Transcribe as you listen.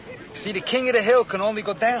See, the king of the hill can only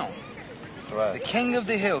go down. That's right. The king of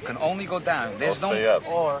the hill can only go down. There's stay up.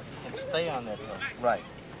 Or can stay on that hill. Right.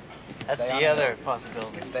 That's the other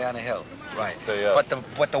possibility. Can stay on the hill. Right. Stay up.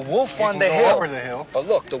 But the wolf You on can the go hill. over the hill. But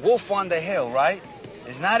look, the wolf on the hill, right,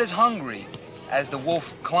 is not as hungry as the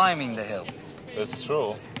wolf climbing the hill. That's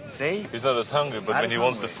true. See? He's not as hungry, but Not when as he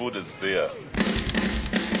wants the hungry. food, it's there.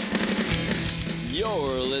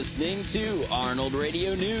 You're listening to Arnold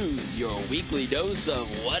Radio News, your weekly dose of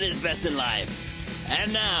what is best in life.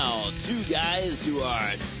 And now, two guys who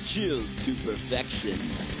are chilled to perfection.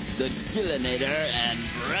 The Gillinator and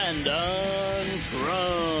Brandon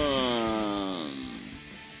Crum.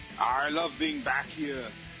 I love being back here.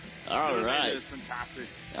 All right. It's fantastic.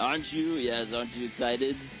 Aren't you? Yes, aren't you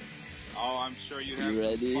excited? Oh, I'm sure you You have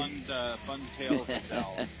ready? some fun tales to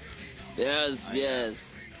tell. Yes, yes.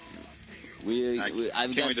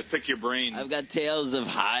 Can't wait to pick your brain. I've got tales of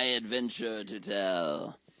high adventure to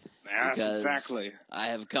tell. Yes, because exactly. I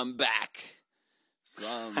have come back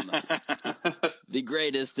from the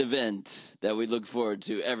greatest event that we look forward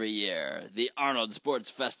to every year, the Arnold Sports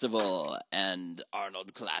Festival and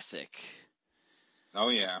Arnold Classic. Oh,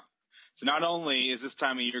 yeah. So not only is this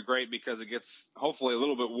time of year great because it gets hopefully a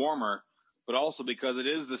little bit warmer, but also because it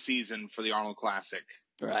is the season for the Arnold Classic.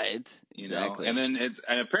 Right. You Exactly. know, and then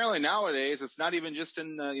and apparently nowadays it's not even just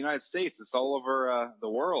in the United States; it's all over the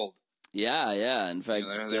world. Yeah, yeah. In fact,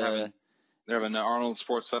 You know, they're having Arnold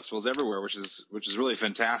Sports Festivals everywhere, which is really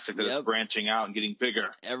fantastic that it's Yep. branching out and getting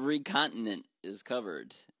bigger. every continent is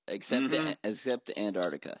covered except except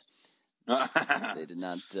Antarctica. They did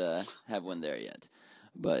not have one there yet.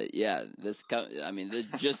 But yeah,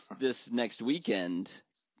 just this next weekend,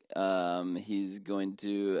 he's going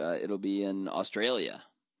to. It'll be in Australia.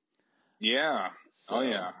 Yeah. So Oh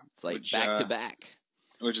yeah. It's like Which, back to back.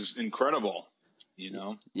 Which is incredible. You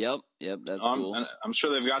know. Yep. That's cool. And I'm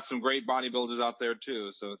sure they've got some great bodybuilders out there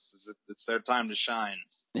too. So it's their time to shine.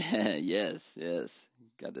 Yes.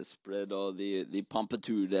 Got to spread all the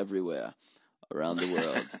pompitude everywhere around the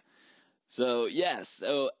world. So yes,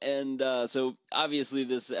 so obviously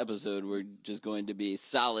this episode we're just going to be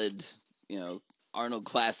solid, Arnold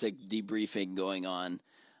Classic debriefing going on,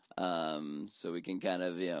 so we can kind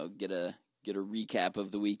of get a recap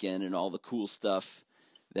of the weekend and all the cool stuff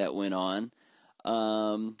that went on.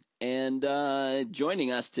 And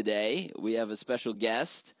joining us today, we have a special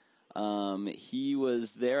guest. He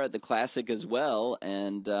was there at the Classic as well,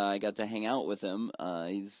 and I got to hang out with him.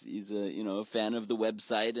 He's a fan of the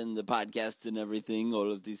website and the podcast and everything,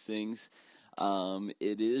 all of these things.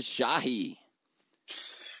 It is Shahi.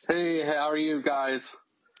 Hey, how are you guys?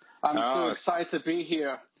 I'm so excited to be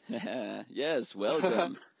here. Yes,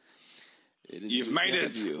 welcome. You've made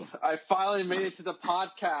it. You. I finally made it to the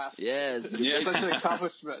podcast. Yes. It's such an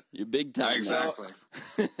accomplishment. You're big time. Exactly.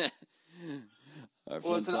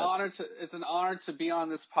 Well, it's an honor to be on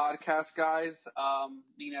this podcast, guys.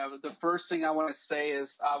 The first thing I want to say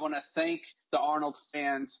is I want to thank the Arnold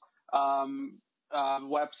fans,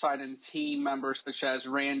 website and team members such as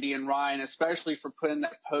Randy and Ryan, especially for putting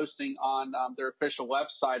that posting on their official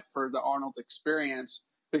website for the Arnold Experience.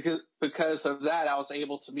 Because of that, I was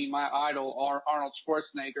able to meet my idol, Arnold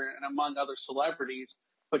Schwarzenegger, and among other celebrities.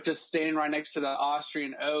 But just standing right next to the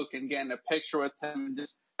Austrian oak and getting a picture with him and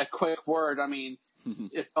just a quick word, I mean,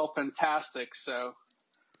 it felt fantastic. So.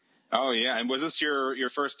 Oh yeah, and was this your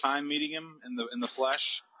first time meeting him in the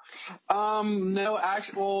flesh? No,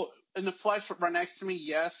 actually, well, in the flesh right next to me,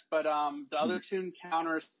 yes. But the other two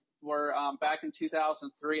encounters were back in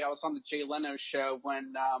 2003. I was on the Jay Leno show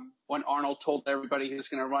when Arnold told everybody he was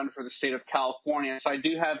going to run for the state of California. So I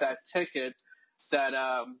do have that ticket that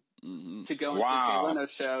to go into the Jay Leno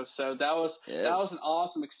show. So that was an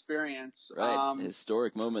awesome experience. Right,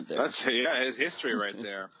 historic moment there. That's his history right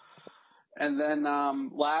there. And then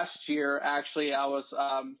last year, actually, I was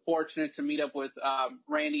fortunate to meet up with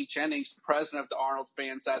Randy Jennings, the president of the Arnold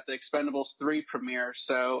fans, at the Expendables 3 premiere.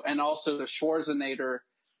 So, and also the Schwarzenegger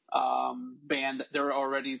band, they were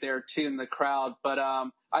already there too in the crowd. But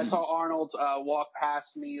I saw Arnold walk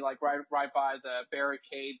past me, like right by the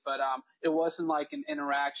barricade. But it wasn't like an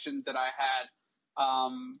interaction that I had,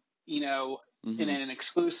 in an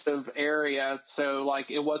exclusive area. So like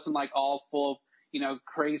it wasn't like all full of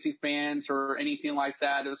crazy fans or anything like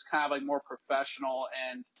that. It was kind of like more professional.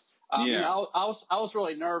 And I was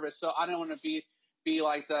really nervous, so I didn't want to be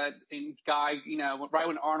like that guy. Right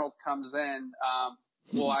when Arnold comes in.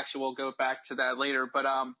 We'll go back to that later. But,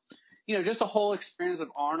 just the whole experience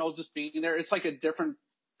of Arnold just being there, it's like a different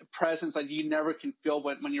presence that you never can feel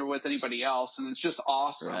when you're with anybody else. And it's just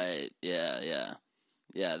awesome. Right. Yeah.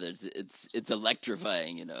 It's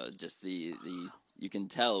electrifying, just the you can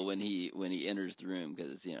tell when he enters the room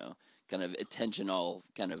because kind of attention all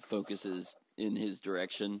kind of focuses in his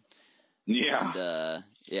direction. Yeah. And,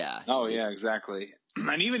 yeah. Oh yeah, exactly.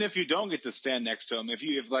 And even if you don't get to stand next to him, if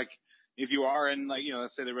you are in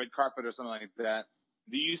let's say the red carpet or something like that,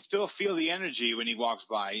 you still feel the energy when he walks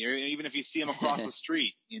by. Even if you see him across the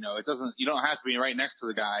street, you don't have to be right next to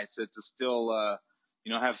the guy to still,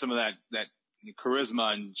 have some of that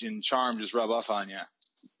charisma and charm just rub off on you.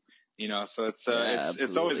 So it's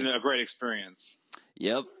always a great experience.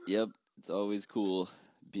 Yep. It's always cool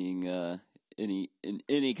being in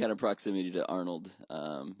any kind of proximity to Arnold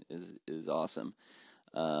is awesome.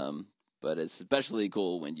 But it's especially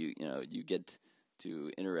cool when you get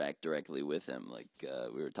to interact directly with him, like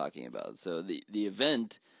we were talking about. So the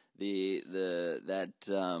event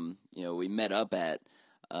that we met up at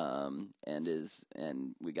and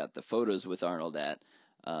we got the photos with Arnold at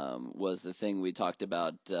was the thing we talked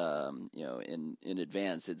about in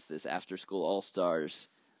advance. It's this After School All Stars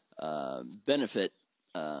benefit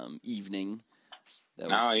evening.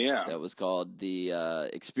 That was called the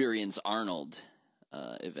Experience Arnold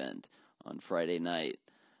event on Friday night.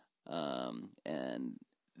 And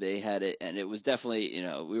they had it, and it was definitely,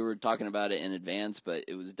 we were talking about it in advance, but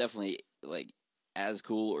it was definitely like as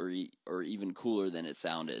cool or even cooler than it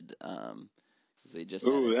sounded. They just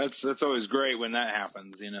that's always great when that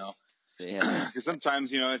happens, because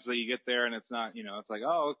sometimes it's like you get there and it's not, it's like,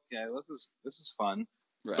 oh, okay, this is fun.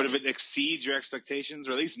 Right. But if it exceeds your expectations,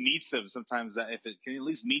 or at least meets them, sometimes if it can at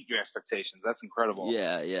least meet your expectations, that's incredible.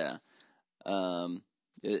 Yeah.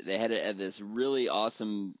 They had it at this really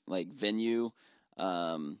awesome venue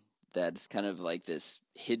that's kind of like this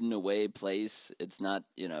hidden away place. It's not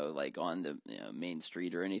on the main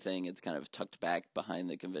street or anything. It's kind of tucked back behind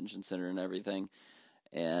the convention center and everything.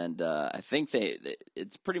 And I think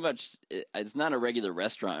it's pretty much it's not a regular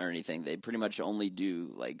restaurant or anything. They pretty much only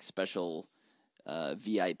do special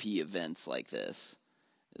VIP events like this,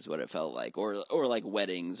 is what it felt like, or like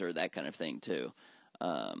weddings or that kind of thing too.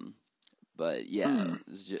 But yeah,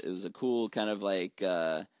 it was a cool kind of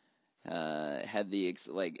had the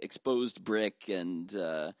exposed brick and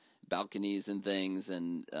balconies and things,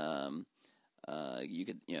 and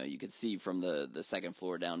you could see from the second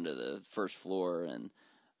floor down to the first floor, and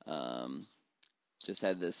just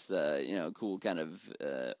had this cool kind of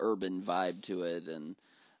urban vibe to it, and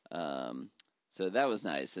so that was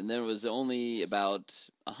nice. And there was only about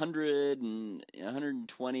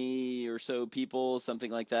 120 or so people, something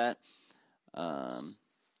like that.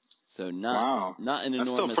 So not an enormous crowd.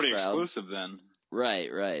 That's still pretty exclusive then. Right.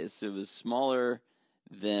 So it was smaller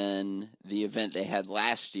than the event they had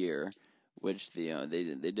last year, which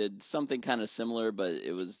they did something kind of similar, but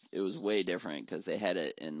it was way different because they had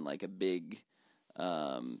it in a big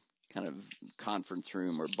kind of conference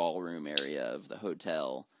room or ballroom area of the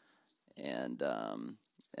hotel, and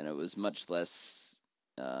it was much less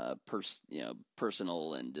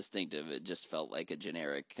personal and distinctive. It just felt like a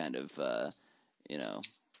generic kind of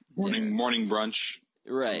morning brunch.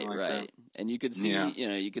 Right. That. And you could see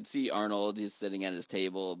you could see Arnold. He's sitting at his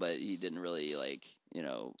table, but he didn't really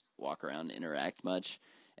walk around and interact much.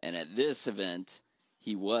 And at this event,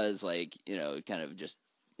 he was kind of just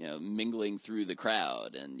mingling through the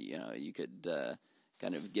crowd, and you could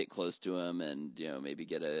kind of get close to him and maybe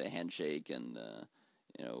get a handshake and a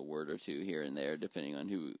word or two here and there, depending on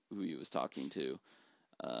who he was talking to.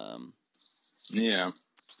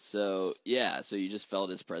 So you just felt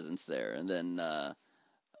his presence there, and then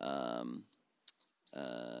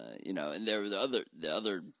and there were the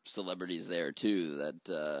other celebrities there too,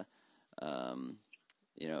 that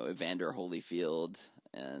Evander Holyfield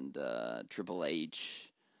and Triple H.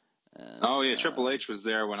 And, Triple H was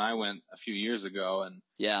there when I went a few years ago, and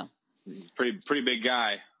he's a pretty big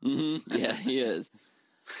guy. Mm-hmm. Yeah, he is.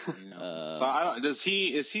 So is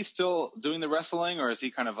he still doing the wrestling, or is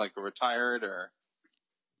he kind of retired, or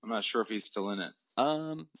I'm not sure if he's still in it.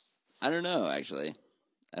 I don't know, actually.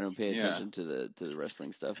 I don't pay attention to the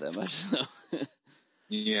wrestling stuff that much. So.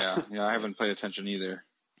 Yeah, I haven't paid attention either.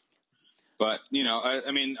 But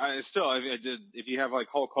if you have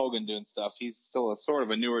Hulk Hogan doing stuff, he's still a sort of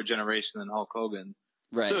a newer generation than Hulk Hogan.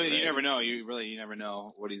 Right. So you never know. You never know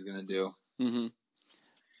what he's going to do. Mm-hmm.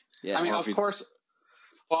 Yeah. I mean, of course.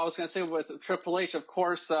 Well, I was going to say with Triple H, of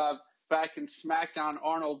course, back in SmackDown,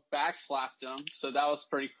 Arnold backslapped him, so that was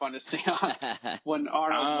pretty fun to see when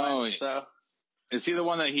Arnold went. So. Is he the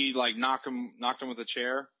one that he knocked him with a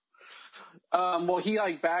chair? Well, he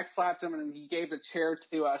backslapped him, and he gave the chair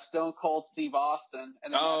to Stone Cold Steve Austin,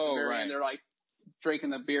 and then at the very end, they're drinking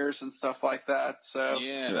the beers and stuff like that. So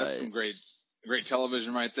that's some great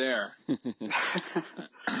television right there.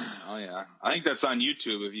 Oh yeah, I think that's on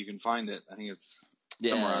YouTube if you can find it. I think it's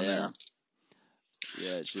somewhere on there.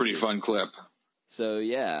 Yeah, it's a pretty fun clip. So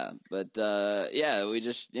yeah, but we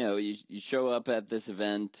just you show up at this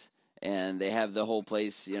event and they have the whole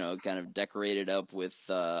place kind of decorated up with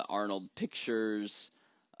Arnold pictures.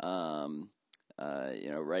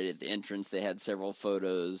 Right at the entrance they had several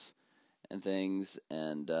photos and things,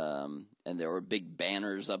 and there were big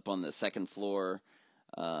banners up on the second floor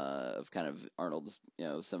of kind of Arnold's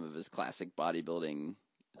some of his classic bodybuilding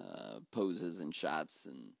poses and shots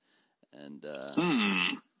and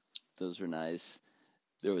those were nice.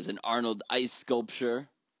 There was an Arnold ice sculpture.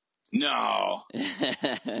 No.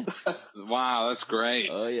 Wow, that's great.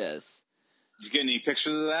 Oh, yes. Did you get any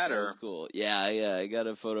pictures of that? That was cool. Yeah, I got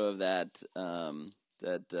a photo of that.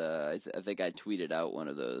 I think I tweeted out one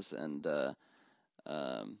of those, and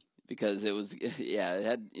because it was, it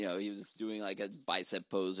had, he was doing like a bicep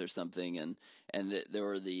pose or something, and there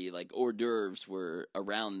were the like hors d'oeuvres were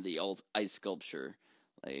around the ice sculpture.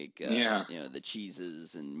 Like, the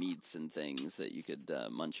cheeses and meats and things that you could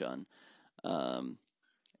munch on.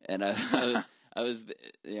 And I was,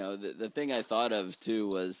 the thing I thought of too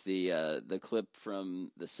was the clip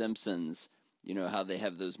from The Simpsons, how they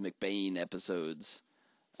have those McBain episodes.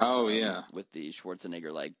 Oh, yeah. With the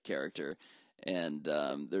Schwarzenegger-like character. And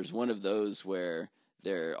there's one of those where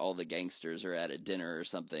all the gangsters are at a dinner or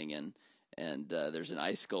something, and there's an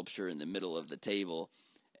ice sculpture in the middle of the table.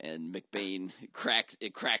 And McBain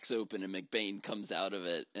cracks open, and McBain comes out of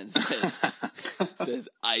it and says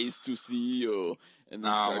 "Eyes to see you," and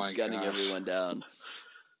then starts gunning everyone down.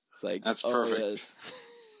 It's like that's perfect. Yes.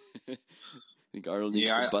 I think Arnold needs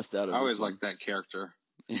to bust out of. I always liked that character.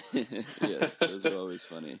 Yes, those are always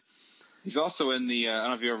funny. He's also in the. I don't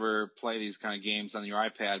know if you ever play these kind of games on your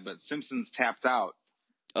iPad, but Simpsons Tapped Out.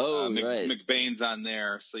 Oh, right. McBain's on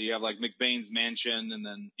there. So you have like McBain's mansion, and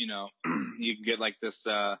then, you can get like this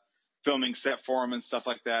filming set for him and stuff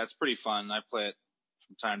like that. It's pretty fun. I play it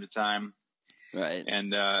from time to time. Right.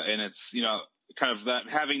 And it's, kind of that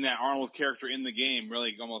having that Arnold character in the game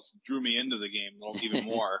really almost drew me into the game a little even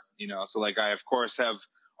more, So like I, of course, have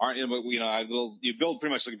you build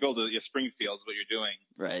pretty much like a Springfield is what you're doing.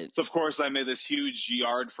 Right. So of course I made this huge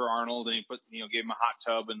yard for Arnold, and he gave him a hot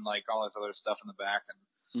tub and like all this other stuff in the back, and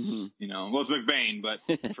it's McBain, but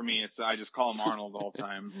for me, I just call him Arnold the whole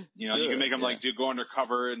time. Sure, you can make him go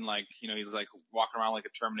undercover and like, he's like walking around like a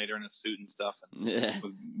Terminator in a suit and stuff, and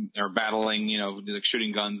or battling, like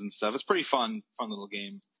shooting guns and stuff. It's pretty fun little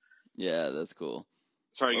game. Yeah, that's cool.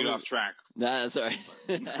 Sorry to get off track. Nah, that's all right.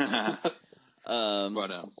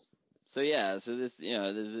 So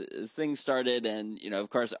this thing started, and of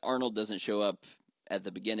course Arnold doesn't show up at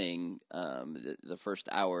the beginning. The first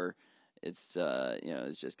hour, it's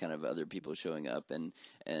it's just kind of other people showing up, and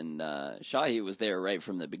Shahi was there right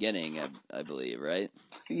from the beginning, I believe, right?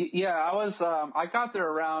 Yeah, I was. I got there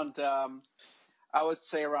around. I would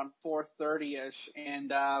say around 4:30ish,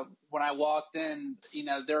 and when I walked in,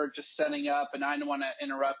 they were just setting up, and I didn't want to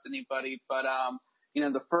interrupt anybody, but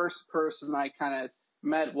the first person I kind of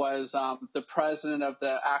met was the president of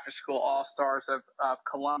the After School All Stars of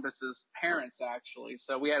Columbus's parents, actually.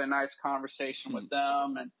 So we had a nice conversation with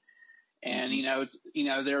them, and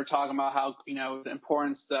they were talking about how the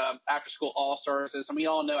importance the After School All Stars is, and we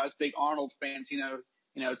all know as big Arnold fans,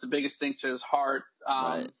 it's the biggest thing to his heart.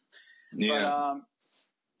 Right. Yeah.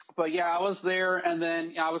 But yeah, I was there, and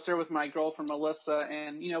then I was there with my girlfriend Melissa,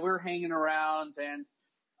 and we were hanging around and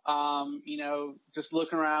just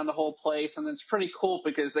looking around the whole place, and it's pretty cool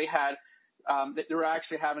because they had they were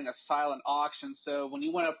actually having a silent auction. So when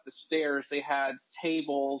you went up the stairs, they had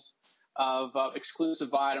tables of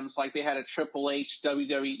exclusive items, like they had a Triple H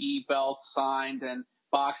WWE belt signed and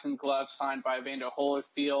boxing gloves signed by Evander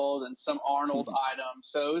Holyfield and some Arnold items.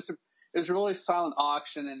 So it was a really silent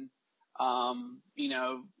auction, and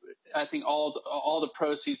I think all the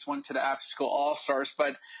proceeds went to the After School All Stars.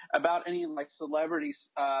 But about any like celebrities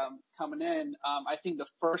coming in, I think the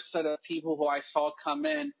first set of people who I saw come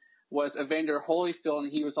in was Evander Holyfield,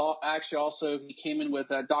 and he was he came in with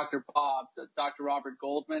Dr. Bob, Dr. Robert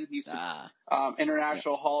Goldman. He's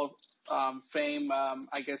International Hall of Fame.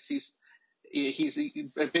 I guess he's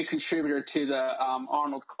a big contributor to the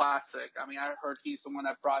Arnold Classic. I mean, I heard he's the one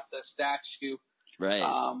that brought the statue right.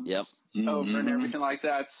 over and everything like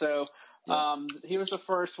that. So he was the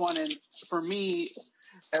first one, and for me,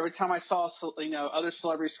 every time I saw other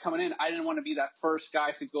celebrities coming in, I didn't want to be that first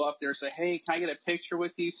guy to go up there and say, "Hey, can I get a picture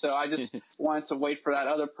with you?" So I just wanted to wait for that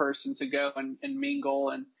other person to go and mingle,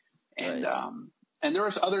 and there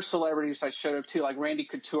was other celebrities that showed up too, like Randy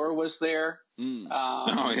Couture was there.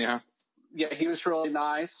 Oh yeah. Yeah, he was really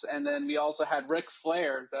nice. And then we also had Ric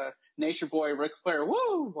Flair, Nature Boy Ric Flair,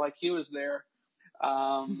 woo, like he was there.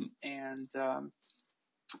 And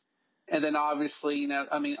then obviously,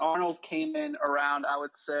 Arnold came in around, I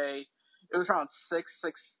would say, it was around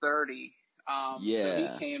 6:30. So he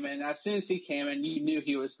came in. As soon as he came in, you knew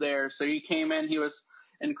he was there. So he came in.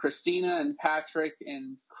 And Christina and Patrick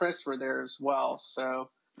and Chris were there as well.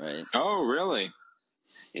 So. Right. Oh, really?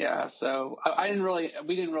 Yeah. So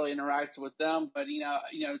we didn't really interact with them, but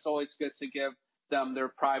it's always good to give them their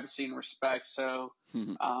privacy and respect. So.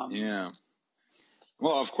 Yeah.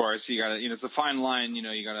 Well, of course, you gotta. It's a fine line.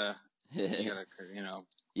 You gotta.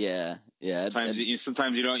 Yeah. Sometimes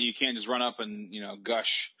you can't just run up and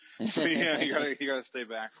gush. So yeah, you gotta stay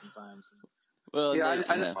back sometimes. Well,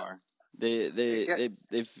 they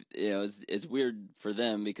it's weird for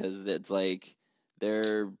them because it's like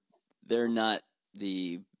they're not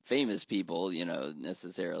the famous people,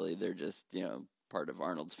 necessarily. They're just part of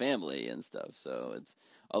Arnold's family and stuff. So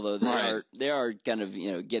although they are kind of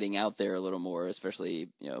getting out there a little more, especially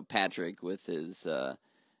Patrick with his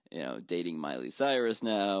dating Miley Cyrus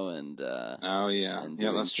now, and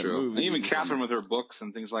that's true. And even Catherine with her books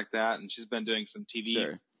and things like that, and she's been doing some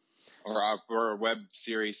TV or web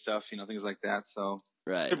series stuff, things like that. So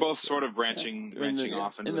they're both sort of branching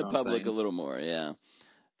off into in the public a little more. Yeah.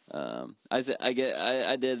 I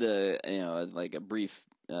did a brief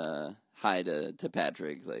hi to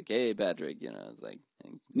Patrick, like, hey Patrick, it's like.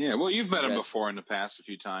 Yeah, well, you've met him before in the past a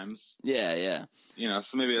few times. Yeah.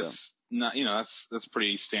 So maybe it's not, that's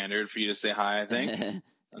pretty standard for you to say hi, I think.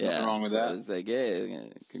 Nothing wrong with that. It's like,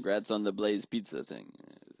 hey, congrats on the Blaze Pizza thing.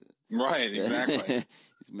 Right, exactly.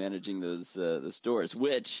 He's managing those the stores,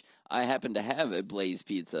 which I happen to have a Blaze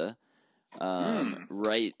Pizza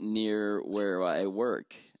right near where I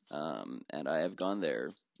work, and I have gone there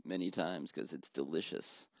many times because it's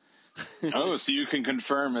delicious. Oh, so you can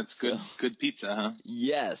confirm it's good pizza, huh?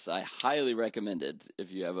 Yes, I highly recommend it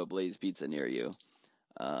if you have a Blaze Pizza near you.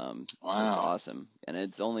 Wow. It's awesome. And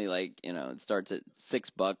it's only like, it starts at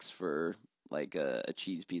 $6 for like a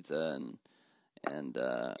cheese pizza and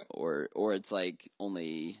or it's like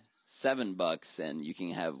only $7 and you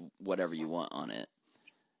can have whatever you want on it.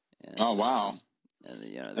 And, oh, wow.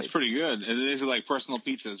 And that's pretty good. These are like personal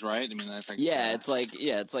pizzas, right? I mean, I think. Yeah, it's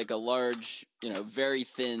like a large, very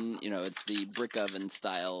thin, it's the brick oven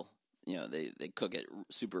style. They cook it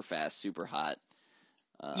super fast, super hot.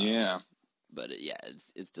 Yeah. But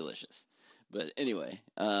it's delicious. But anyway,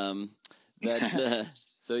 that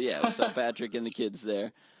so yeah, we saw Patrick and the kids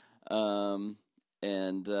there, and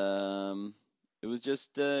it was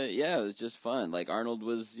just it was just fun. Like Arnold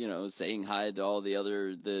was saying hi to all the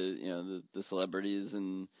other the celebrities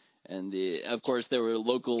and of course there were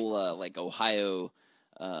local like Ohio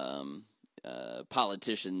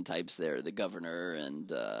politician types there, the governor and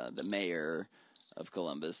the mayor of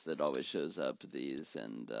Columbus that always shows up at these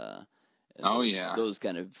and those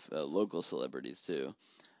kind of local celebrities too.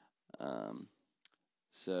 And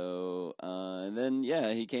then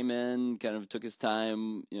he came in, kind of took his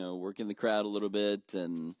time, working the crowd a little bit,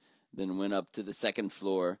 and then went up to the second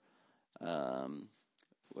floor,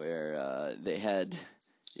 where they had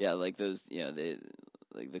like those they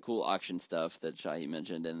like the cool auction stuff that Shahi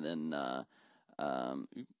mentioned, and then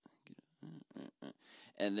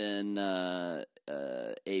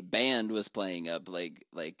a band was playing up like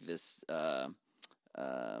this what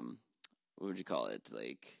would you call it,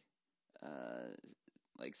 like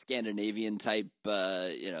Scandinavian type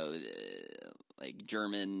like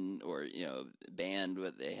German or band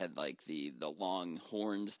with they had like the long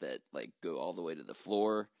horns that like go all the way to the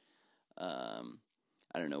floor.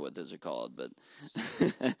 I don't know what those are called, but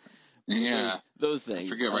those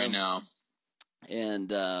things. I forget right now.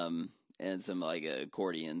 And some like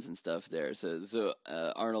accordions and stuff there. So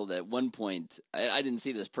Arnold at one point, I didn't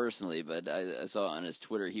see this personally, but I saw on his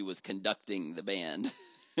Twitter he was conducting the band.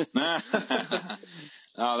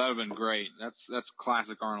 Oh, that would have been great. That's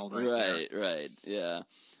classic Arnold right there. Right, yeah.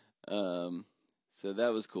 So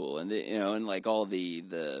that was cool, and and like all the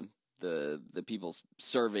people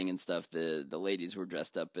serving and stuff, the ladies were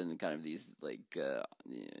dressed up in kind of these like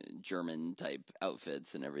German type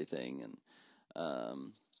outfits and everything, and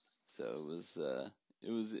so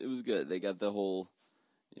it was good. They got the whole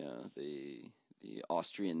the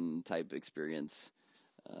Austrian type experience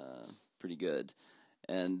pretty good.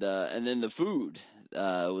 And then the food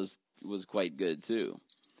was quite good too.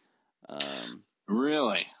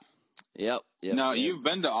 Really? Yep. Now you've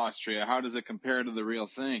been to Austria. How does it compare to the real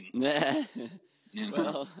thing?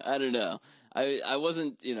 Well, I don't know. I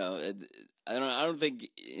wasn't. I don't think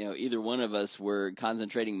either one of us were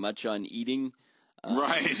concentrating much on eating.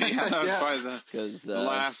 Right. Yeah, that was Yeah. probably the because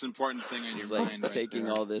last important thing in your it's like mind. Right taking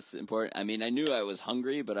there. all this important. I mean, I knew I was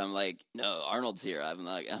hungry, but I'm like, no, Arnold's here. I'm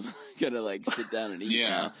gonna like sit down and eat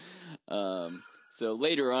Yeah. now. So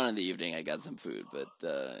later on in the evening, I got some food, but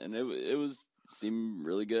and it was seemed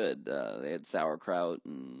really good. They had sauerkraut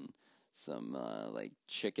and some like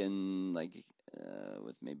chicken, like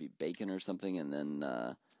with maybe bacon or something, and then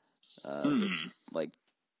this, like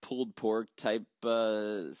pulled pork type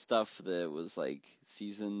stuff that was like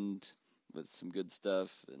seasoned with some good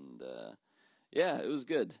stuff, and yeah, it was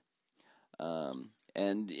good.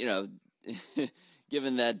 And you know,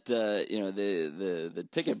 given that the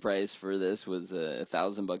ticket price for this was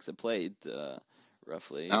 $1,000 a plate,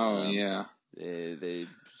 roughly. Oh yeah. They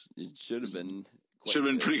it should have been. Should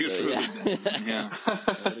have been pretty good food. Yeah. Yeah.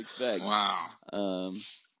 I would expect. Wow.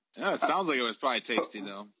 Yeah, it sounds like it was probably tasty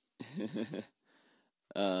though.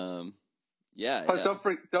 Yeah. Plus,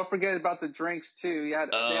 don't forget about the drinks too. They had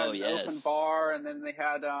an open bar, and then they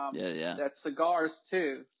had that cigars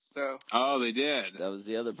too. So they did. That was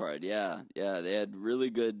the other part. Yeah. They had really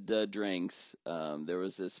good drinks. There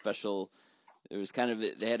was this special. There was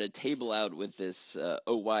they had a table out with this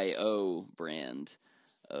OYO brand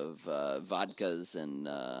of vodkas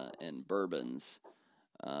and bourbons.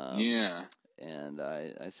 Yeah. And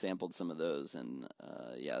I sampled some of those, and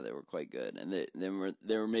yeah, they were quite good. And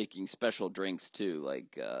they were making special drinks too,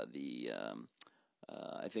 like I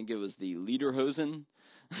think it was the Lederhosen.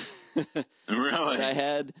 Really? That I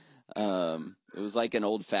had. It was like an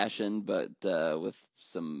old fashioned, but with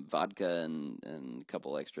some vodka and a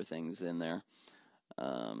couple extra things in there.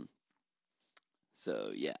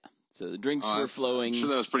 So yeah, so the drinks were flowing. I'm sure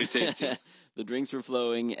that was pretty tasty. The drinks were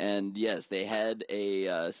flowing, and yes, they had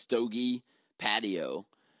a stogie patio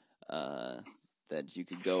that you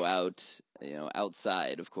could go out,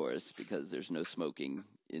 outside, of course, because there's no smoking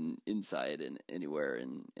inside anywhere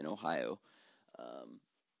in Ohio.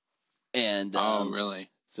 Oh, really?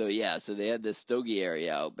 So yeah, so they had this stogie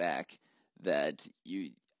area out back that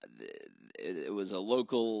it was a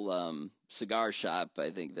local cigar shop,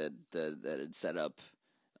 I think that had set up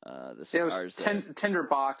the cigars. It was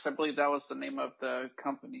Tinderbox, I believe that was the name of the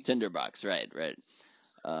company. Tinderbox, right.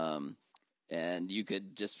 And you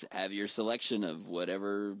could just have your selection of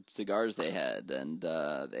whatever cigars they had, and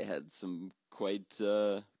they had some quite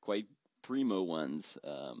primo ones,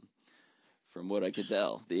 from what I could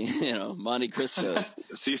tell. The Monte Cristos.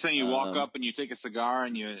 So you're saying you walk up and you take a cigar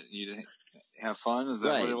and you have fun? Is that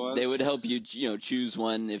right. what it was? They would help you, choose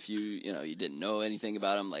one if you didn't know anything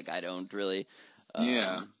about them. Like I don't really.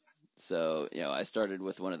 Yeah. So I started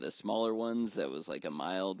with one of the smaller ones that was like a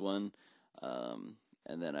mild one.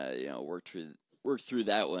 And then I, worked through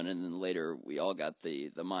that one, and then later we all got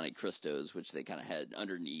the Monte Cristos, which they kind of had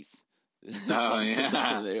underneath. Oh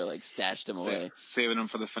yeah, they were like stashed them away, saving them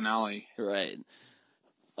for the finale. Right.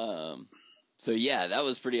 So yeah, that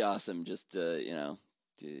was pretty awesome. Just to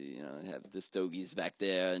have the stogies back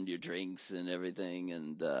there and your drinks and everything,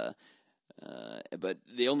 and but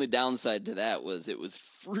the only downside to that was it was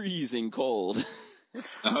freezing cold.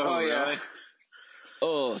 Oh yeah. Really?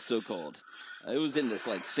 Oh, so cold. It was in this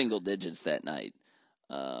like single digits that night.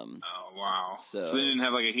 Oh wow! So they didn't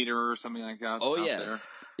have like a heater or something like that. Oh yes,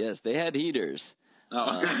 yes, they had heaters.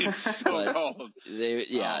 Oh, it's so cold. They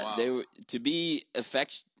were to be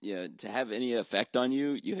to have any effect on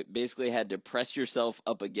you. You basically had to press yourself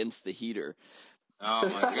up against the heater. Oh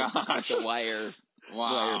my gosh! The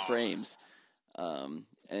wire frames, and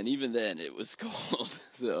even then it was cold.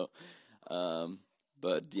 So,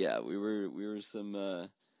 but yeah, we were some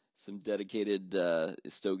dedicated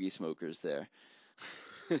stogie smokers there.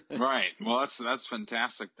 Right. Well, that's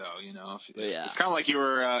fantastic, though. It's kind of like you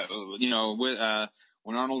were,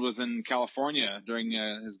 when Arnold was in California during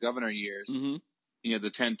his governor years. Mm-hmm. He had the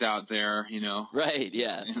tent out there. Right.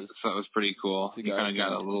 Yeah. So that was pretty cool. You kind of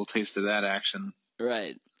got a little taste of that action.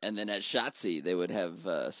 Right. And then at Shotzi, they would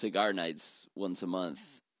have cigar nights once a month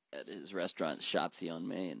at his restaurant, Shotzi on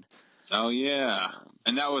Main. Oh yeah,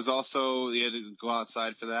 and that was also you had to go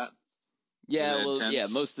outside for that. Yeah,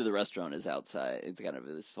 most of the restaurant is outside. It's kind of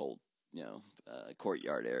this whole,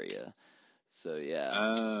 courtyard area. So yeah.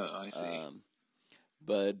 I see.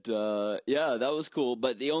 But yeah, that was cool.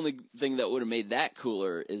 But the only thing that would have made that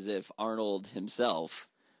cooler is if Arnold himself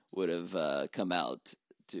would have come out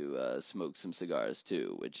to smoke some cigars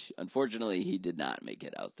too, which unfortunately he did not make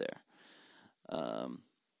it out there.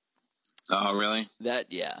 Oh really?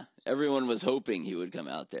 Everyone was hoping he would come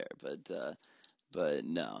out there, but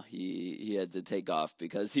no, he had to take off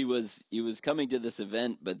because he was coming to this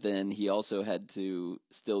event, but then he also had to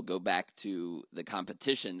still go back to the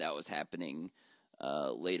competition that was happening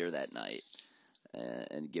later that night,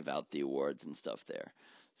 and give out the awards and stuff there.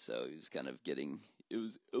 So he was kind of it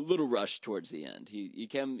was a little rushed towards the end. He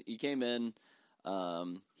came in.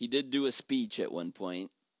 He did do a speech at one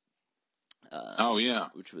point. Oh yeah,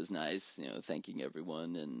 which was nice. Thanking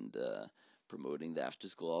everyone and promoting the After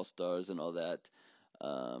School All Stars and all that.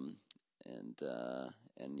 And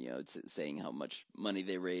it's saying how much money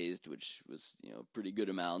they raised, which was a pretty good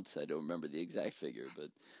amount. I don't remember the exact figure, but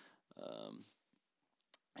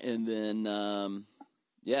and then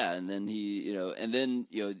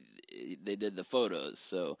they did the photos.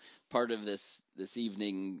 So part of this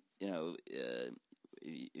evening,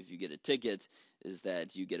 if you get a ticket, is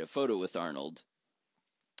that you get a photo with Arnold.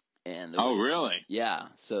 And really? Yeah.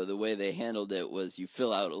 So the way they handled it was you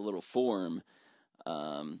fill out a little form,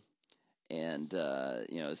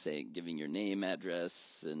 saying, giving your name,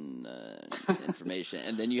 address, and information,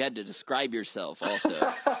 and then you had to describe yourself also,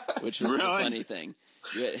 which was the funny thing.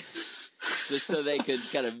 Just so they could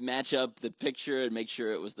kind of match up the picture and make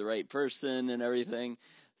sure it was the right person and everything.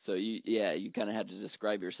 So you kind of had to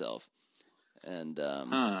describe yourself. And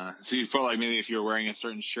so you felt like maybe if you were wearing a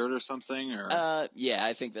certain shirt or something, or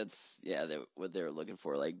I think that's what they were looking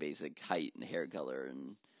for, like basic height and hair color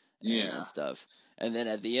and stuff. And then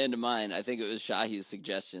at the end of mine, I think it was Shahi's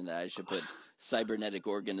suggestion that I should put cybernetic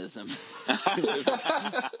organism.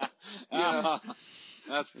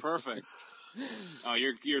 That's perfect. Oh,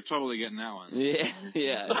 you're totally getting that one.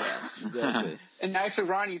 Yeah, exactly. And actually,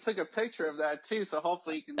 Ron, you took a picture of that too, so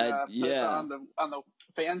hopefully you can post it on the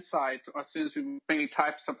fan site as soon as we maybe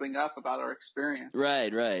type something up about our experience.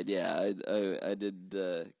 Right, yeah. I did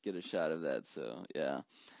get a shot of that, so yeah.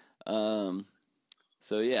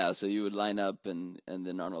 So you would line up and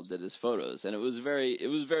then Arnold did his photos, and it was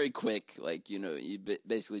very quick. Like, you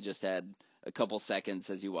basically just had a couple seconds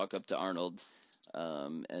as you walk up to Arnold,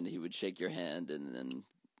 and he would shake your hand and then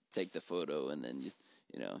take the photo, and then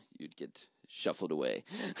you'd get shuffled away.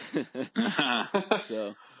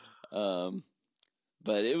 So,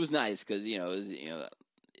 but it was nice because it was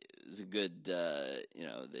a good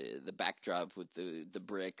the backdrop with the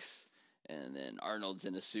bricks. And then Arnold's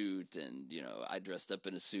in a suit, and I dressed up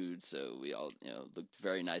in a suit, so we all looked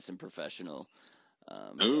very nice and professional.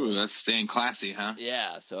 Ooh, that's staying classy, huh?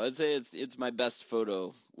 Yeah, so I'd say it's my best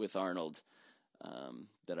photo with Arnold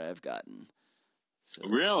that I have gotten. So,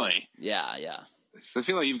 really? Yeah. So I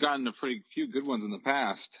feel like you've gotten a pretty few good ones in the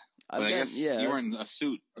past. But I guess you were in a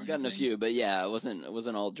suit. I've gotten a few, but I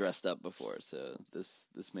wasn't all dressed up before, so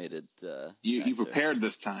this made it. You prepared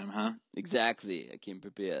this time, huh? Exactly, I came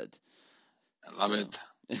prepared. I love it.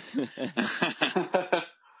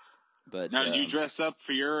 But now, did you dress up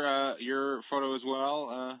for your photo as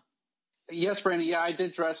well? Yes, Brandon. Yeah, I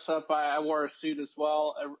did dress up. I wore a suit as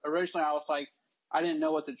well. Originally, I was like, I didn't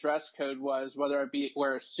know what the dress code was, whether I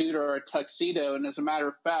wear a suit or a tuxedo. And as a matter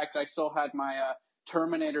of fact, I still had my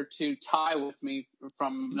Terminator 2 tie with me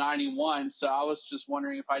from '91. So I was just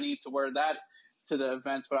wondering if I need to wear that to the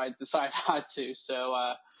event, but I decided not to.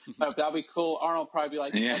 So that'd be cool. Arnold would probably be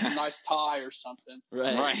like, that's a nice tie or something.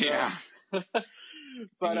 Right. So, yeah.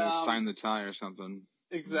 But sign the tie or something.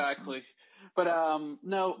 Exactly. But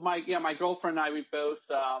no, my girlfriend and I, we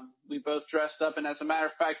both dressed up, and as a matter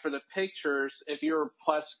of fact, for the pictures, if you're a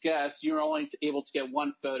plus guest, you're only able to get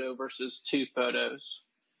one photo versus two photos.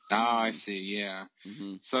 Oh, I see. Yeah.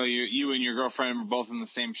 Mm-hmm. So you and your girlfriend were both in the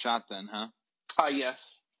same shot then, huh?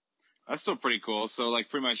 Yes. That's still pretty cool. So like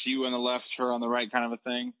pretty much you on the left, her on the right, kind of a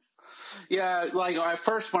thing. Yeah, like when I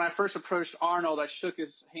first approached Arnold, I shook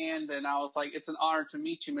his hand and I was like, "It's an honor to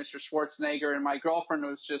meet you, Mr. Schwarzenegger." And my girlfriend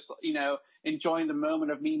was just, enjoying the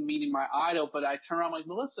moment of me meeting my idol. But I turned around like,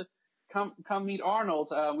 "Melissa, come meet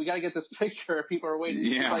Arnold. We got to get this picture. People are waiting."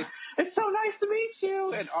 Yeah. She's like, "It's so nice to meet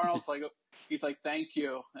you." And Arnold's like, he's like, "Thank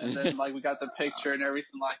you." And then like we got the picture and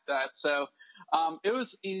everything like that. So it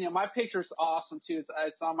was, my picture's awesome too.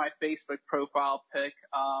 It's on my Facebook profile pic.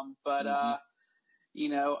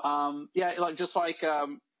 Just like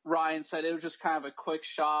Ryan said, it was just kind of a quick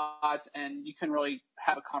shot, and you couldn't really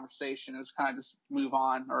have a conversation. It was kind of just move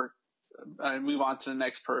on to the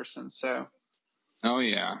next person. So. Oh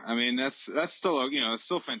yeah, I mean that's still it's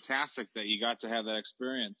still fantastic that you got to have that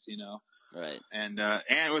experience. Right. And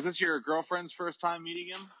was this your girlfriend's first time meeting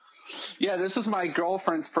him? Yeah, this is my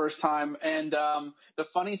girlfriend's first time, and the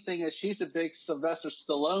funny thing is she's a big Sylvester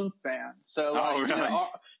Stallone fan. So, really?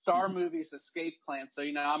 Our movie's Escape Plan. So,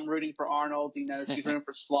 I'm rooting for Arnold. She's rooting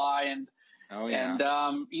for Sly, and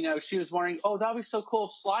she was wondering, that'd be so cool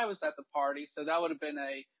if Sly was at the party. So that would have been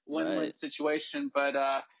a win-win situation. But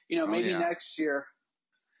maybe next year.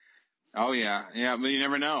 Oh yeah, but you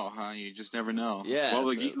never know, huh? You just never know. Yeah. Well,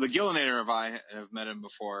 the Gillinator have met him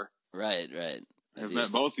before. Right. have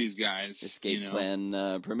met both these guys. Escape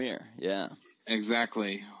Plan premiere. Yeah.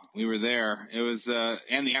 Exactly. We were there. It was,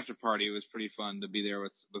 and the after party. It was pretty fun to be there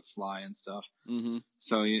with Sly and stuff. Mm-hmm.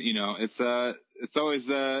 So, it's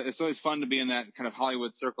always fun to be in that kind of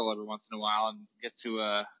Hollywood circle every once in a while and get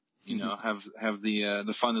to, have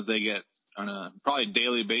the fun that they get on a probably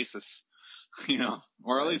daily basis,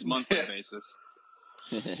 or at least monthly basis.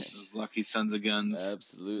 Those lucky sons of guns.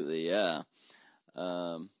 Absolutely. Yeah.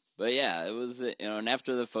 But yeah, it was, and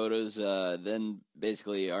after the photos, then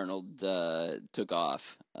basically Arnold, took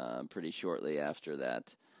off, pretty shortly after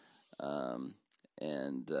that. But,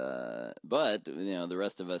 the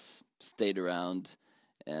rest of us stayed around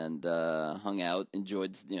and, hung out,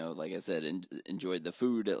 enjoyed, like I said, enjoyed the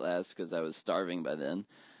food at last because I was starving by then.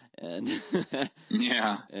 And,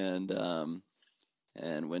 yeah. And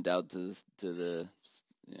went out to the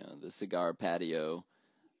cigar patio.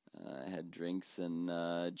 Had drinks and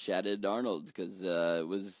chatted Arnold because it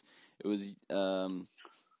was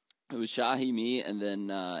Shahi, me, and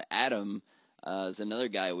then Adam is another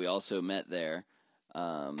guy we also met there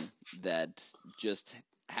that just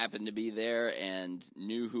happened to be there and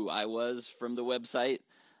knew who I was from the website.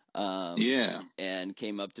 And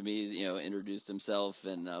came up to me, introduced himself,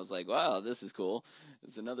 and I was like, "Wow, this is cool."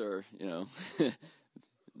 It's another,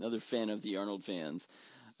 another fan of the Arnold fans.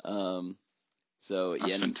 So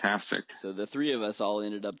that's fantastic. So the three of us all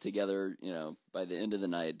ended up together, by the end of the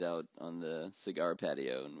night out on the cigar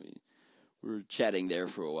patio, and we were chatting there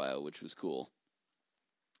for a while, which was cool.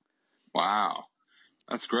 Wow,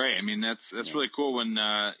 that's great. I mean, that's really cool when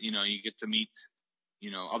you get to meet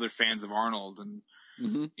other fans of Arnold, and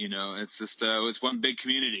it's just it was one big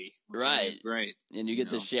community, right? It's great, and you get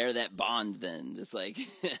to share that bond then, just like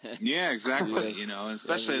yeah, exactly. And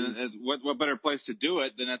especially what better place to do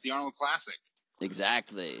it than at the Arnold Classic.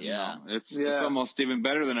 Exactly. Yeah. It's almost even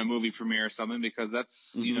better than a movie premiere or something because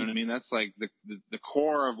that's you know what I mean. That's like the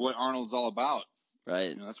core of what Arnold's all about.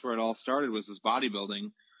 Right. That's where it all started was this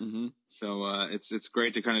bodybuilding. Mm-hmm. So it's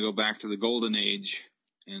great to kind of go back to the golden age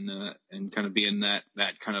and kind of be in that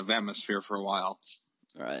kind of atmosphere for a while.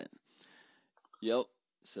 Right. Yep.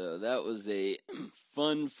 So that was a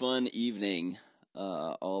fun evening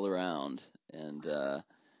all around, and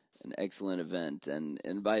an excellent event,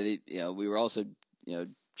 and by the we were also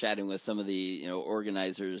chatting with some of the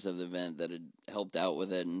organizers of the event that had helped out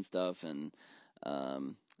with it and stuff, and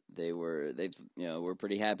they were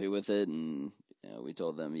pretty happy with it, and we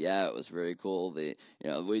told them it was very cool. We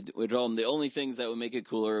told them the only things that would make it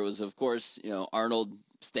cooler was of course Arnold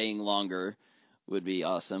staying longer would be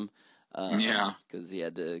awesome, because he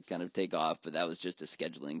had to kind of take off, but that was just a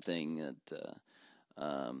scheduling thing that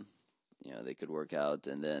they could work out,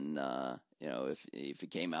 and then if he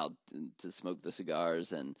came out to smoke the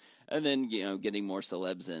cigars, and then getting more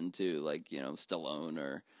celebs in too, like Stallone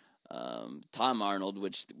or Tom Arnold,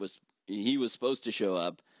 which he was supposed to show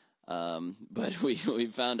up, but we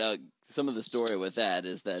found out some of the story with that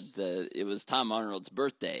is that it was Tom Arnold's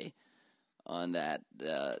birthday on that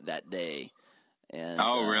day, and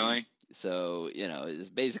really? So it's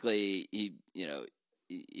basically he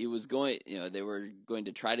was going, they were going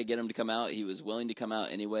to try to get him to come out. He was willing to come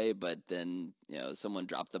out anyway, but then, someone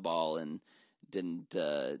dropped the ball and didn't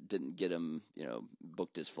get him,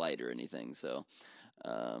 booked his flight or anything. So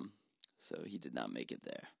he did not make it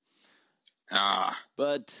there.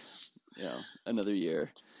 But, another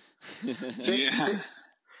year.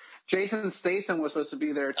 Jason Statham was supposed to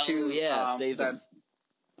be there too. Oh, yeah, Statham.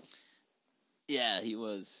 Yeah, he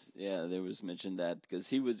was. Yeah, there was mentioned that because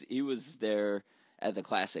he was there at the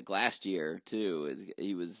Classic last year too.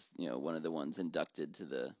 He was one of the ones inducted to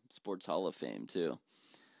the Sports Hall of Fame too.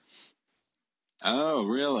 Oh,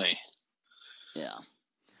 really? Yeah.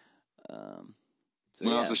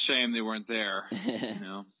 It's a shame they weren't there.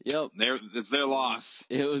 Yep. It's their loss.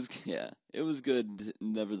 It was good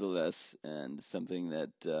nevertheless, and something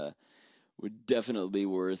that would definitely be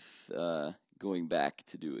worth going back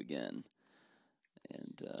to do again.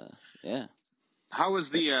 And how was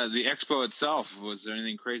the expo itself? Was there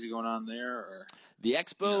anything crazy going on there? Or? The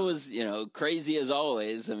expo was crazy as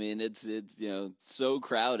always. I mean, it's so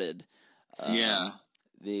crowded.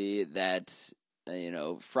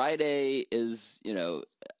 Friday is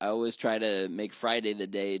I always try to make Friday the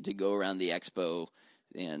day to go around the expo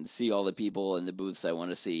and see all the people in the booths I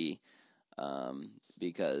want to see,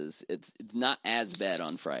 because it's not as bad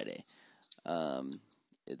on Friday.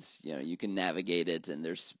 It's you can navigate it, and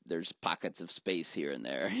there's pockets of space here and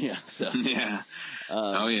there. So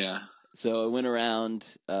So I went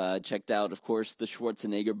around, checked out, of course, the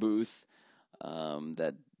Schwarzenegger booth,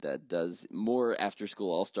 that does more after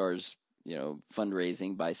school All Stars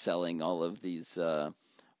fundraising by selling all of these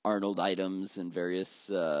Arnold items and various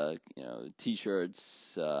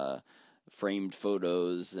T-shirts, framed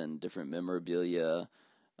photos, and different memorabilia.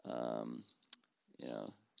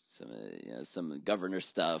 Some governor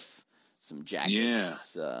stuff, some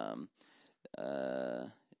jackets,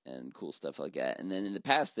 and cool stuff like that. And then in the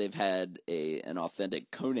past, they've had an authentic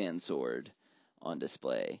Conan sword on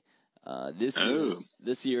display.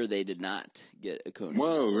 This year they did not get a Conan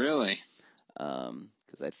Whoa, sword. Really?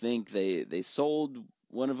 Because I think they sold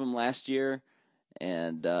one of them last year,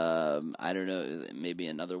 and I don't know, maybe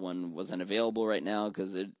another one wasn't available right now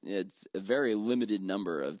because it's a very limited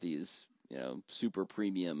number of these, super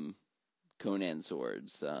premium Conan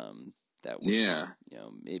swords that were,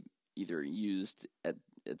 maybe either used at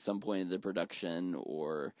some point in the production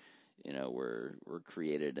or, were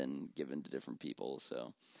created and given to different people.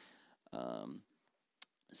 So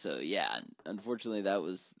yeah, unfortunately that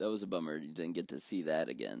was a bummer. You didn't get to see that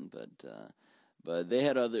again, but they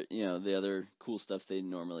had other, the other cool stuff they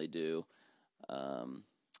normally do.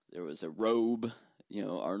 There was a robe,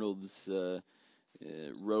 Arnold's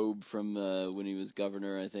robe from when he was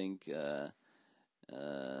governor, I think.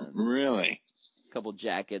 Really? A couple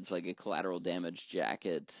jackets, like a collateral damage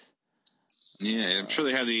jacket. Yeah, I'm sure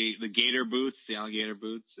they had the gator boots, the alligator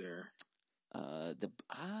boots, or.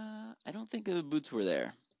 I don't think the boots were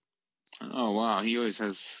there. Oh wow, he always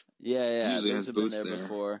has. Yeah, usually those has have boots been there there.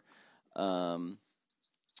 before.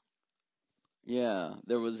 Yeah,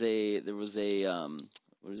 there was a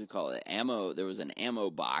what does it call it? Ammo. There was an ammo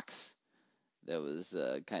box that was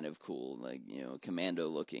kind of cool, like commando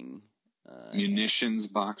looking. Munitions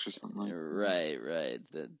box or something like that. Right.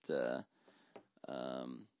 That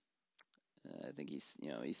I think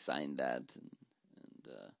he signed that, and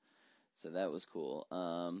so that was cool.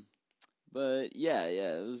 But yeah,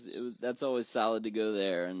 it was. That's always solid to go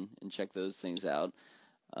there and check those things out.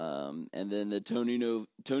 And then the Tony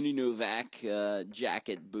Novak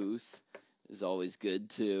jacket booth is always good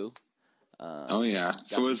too. Oh yeah.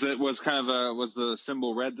 So was the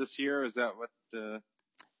symbol red this year? Is that what?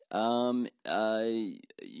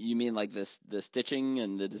 You mean like the stitching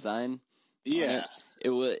and the design? Yeah.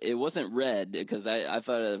 It wasn't red because I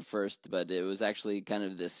thought at first, but it was actually kind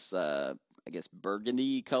of this I guess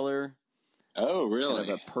burgundy color. Oh really? Kind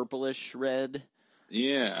of a purplish red.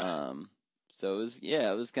 Yeah. So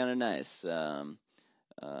it was kind of nice.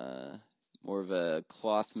 More of a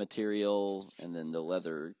cloth material, and then the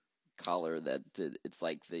leather collar that it's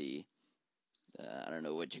like the I don't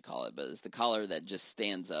know what you call it, but it's the collar that just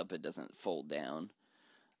stands up. It doesn't fold down.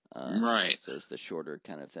 Right. So it's the shorter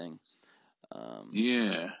kind of thing.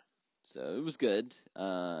 Yeah. So it was good.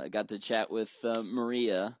 I got to chat with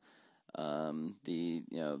Maria, the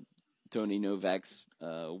Tony Novak's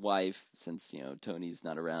wife, since Tony's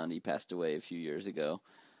not around. He passed away a few years ago.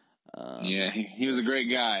 Yeah, he was a great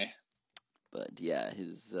guy. But yeah,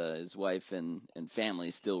 his wife and family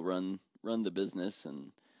still run the business,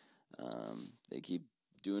 and they keep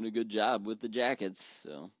doing a good job with the jackets.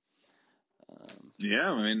 So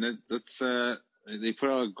yeah, I mean that's they put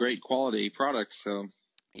out great quality products. So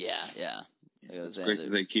yeah. It's great that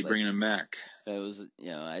they keep bringing them back. It was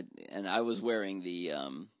I was wearing the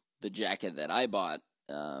jacket that I bought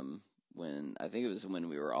when I think it was when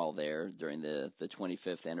we were all there during the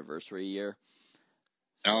 25th anniversary year.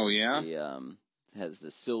 So oh yeah, has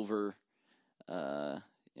the silver,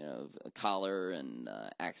 collar and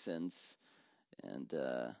accents, and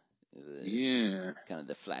kind of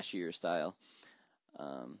the flashier style.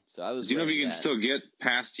 So I was. Do you know if you can still get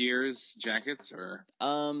past years jackets or?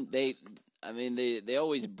 They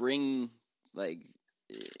always bring like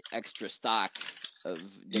extra stock of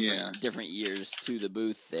different years to the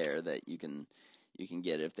booth there that you can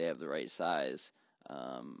get if they have the right size.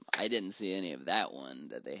 I didn't see any of that one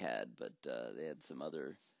that they had, but they had some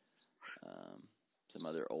other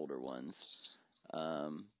older ones.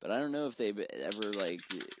 But I don't know if they've ever like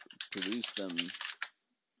produced them,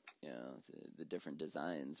 the different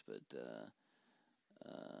designs, but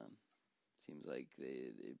seems like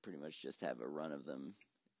they pretty much just have a run of them,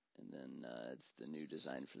 and then it's the new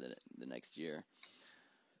design for the next year.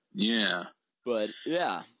 Yeah. But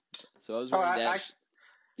yeah, so I was wearing that.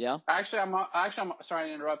 Yeah. Actually, I'm sorry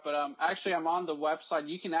to interrupt, but I'm on the website.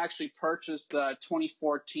 You can actually purchase the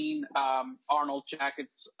 2014 Arnold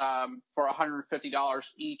jackets for $150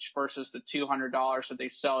 each versus the $200 that they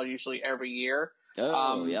sell usually every year.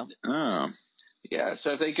 Oh, yeah. Oh. Yeah.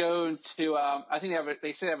 So if they go to, I think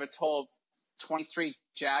they say they have a total of 23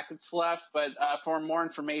 jackets left, but for more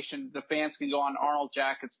information, the fans can go on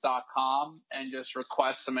ArnoldJackets.com and just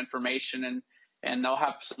request some information, and and they'll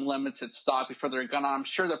have some limited stock before they're gone. I'm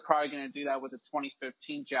sure they're probably going to do that with the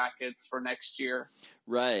 2015 jackets for next year.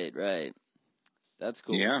 Right. That's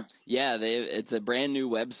cool. Yeah. Yeah, it's a brand new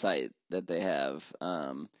website that they have.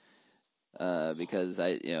 Because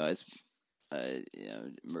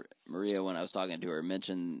Maria, when I was talking to her,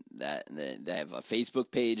 mentioned that they have a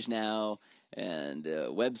Facebook page now and a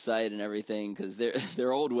website and everything, because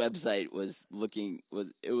their old website was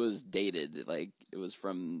dated, like it was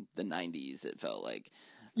from the 90s. It felt like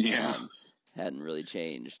hadn't really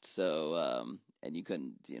changed. So and you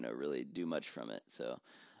couldn't really do much from it. So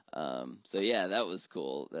yeah, that was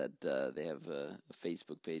cool that they have a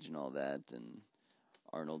Facebook page and all that, and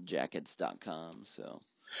ArnoldJackets.com. So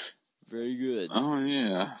very good. Oh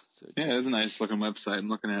yeah, So it's a nice looking website. I'm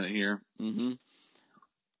looking at it here. Mm-hmm.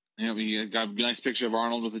 Yeah, we got a nice picture of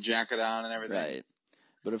Arnold with a jacket on and everything. Right.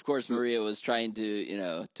 But of course, Maria was trying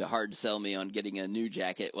to hard sell me on getting a new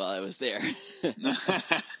jacket while I was there.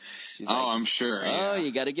 She's like, I'm sure. Oh,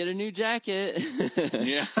 you got to get a new jacket.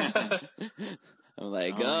 Yeah. I'm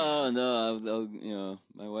like, no,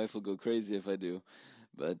 my wife will go crazy if I do.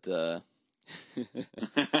 But I'll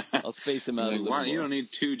space them out a little more. You don't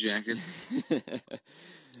need two jackets.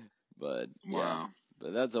 But wow.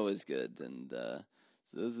 But that's always good. And so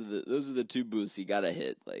those are the two booths you gotta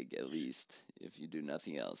hit, like, at least, if you do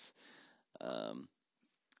nothing else.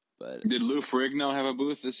 But did Lou Ferrigno have a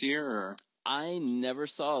booth this year? Or? I never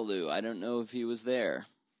saw Lou. I don't know if he was there.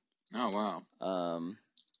 Oh wow.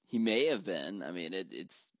 He may have been. I mean,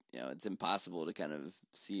 it's it's impossible to kind of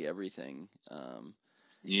see everything.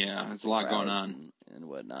 Yeah, there's a lot going on and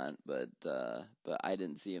whatnot. But I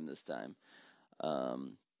didn't see him this time.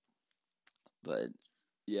 But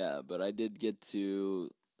I did get to,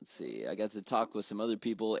 let's see, I got to talk with some other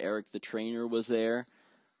people. Eric the trainer was there,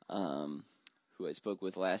 who I spoke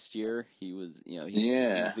with last year. He was,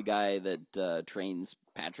 he's the guy that trains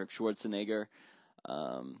Patrick Schwarzenegger,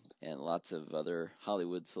 and lots of other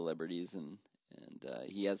Hollywood celebrities, and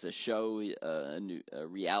he has a show, a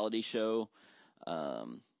reality show,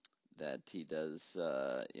 that he does, is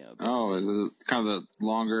it kind of the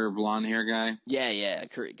longer blonde hair guy? Yeah,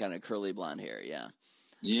 kind of curly blonde hair, yeah.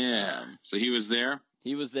 Yeah. So he was there?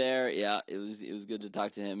 He was there, yeah. It was good to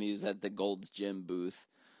talk to him. He was at the Gold's Gym booth,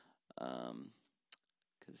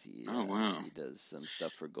 because he does some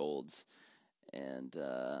stuff for Gold's, and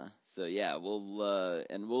so yeah,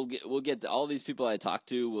 we'll get to all these people I talked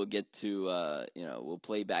to. We'll get to we'll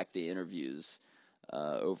play back the interviews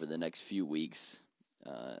over the next few weeks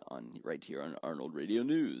on right here on Arnold Radio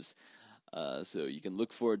News. So you can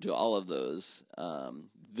look forward to all of those.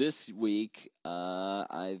 This week,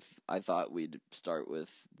 I thought we'd start with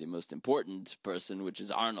the most important person, which is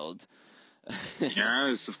Arnold.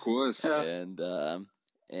 Yes, of course. And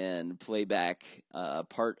play back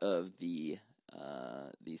part of the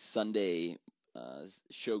Sunday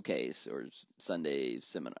showcase or Sunday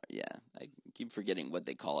seminar. Yeah, I keep forgetting what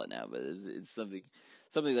they call it now, but it's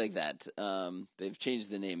something like that. They've changed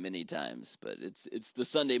the name many times, but it's the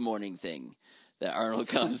Sunday morning thing that Arnold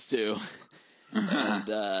comes to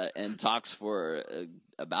and talks for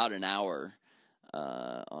about an hour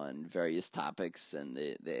on various topics, and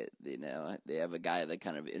they have a guy that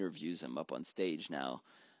kind of interviews him up on stage now,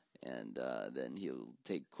 and then he'll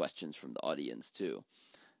take questions from the audience too.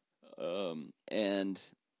 And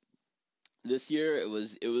this year it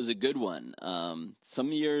was a good one.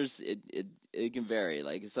 Some years it can vary.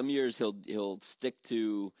 Like some years he'll stick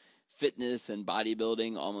to fitness and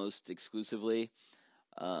bodybuilding almost exclusively.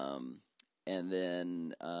 And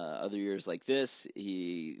then other years like this,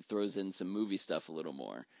 he throws in some movie stuff a little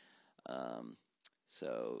more.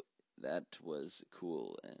 So that was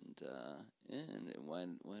cool. And why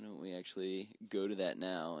don't we actually go to that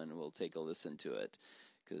now, and we'll take a listen to it,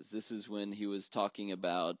 because this is when he was talking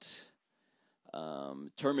about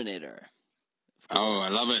Terminator. Oh, I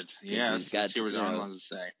love it. Yeah, let's hear what Arnold has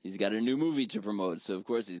to say. He's got a new movie to promote, so of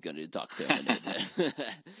course he's going to talk Terminator.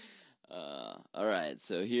 All right,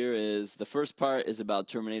 so here is the first part is about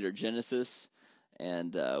Terminator Genisys,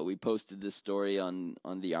 and we posted this story on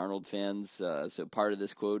the Arnold fans. So part of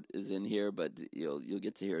this quote is in here, but you'll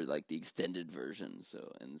get to hear like the extended version.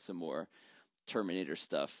 So and some more Terminator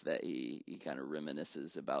stuff that he kind of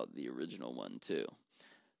reminisces about the original one too.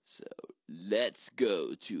 So let's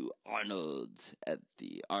go to Arnold at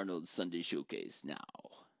the Arnold Sunday Showcase now.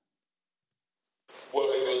 Well,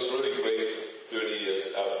 it was really great 30 years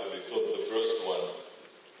after we filmed the first one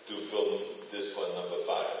to film this one, number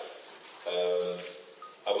 5.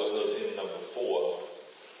 I was not in number 4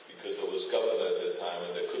 because I was governor at the time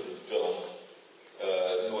and I couldn't film,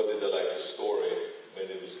 nor did I like the story when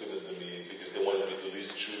it was given to me, because they wanted me to at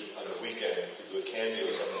least shoot on the weekends to do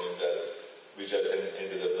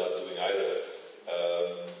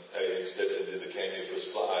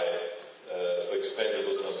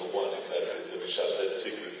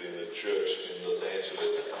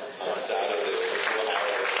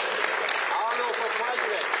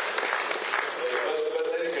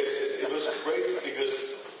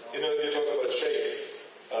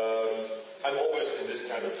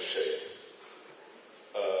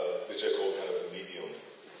which I call kind of a medium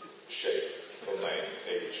shape for my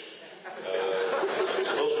age. So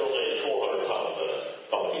those are only 400-pound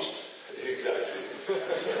donkeys. Exactly.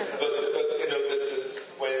 But you know,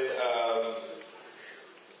 when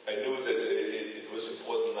I knew that it was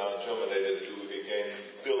important now in Terminator to again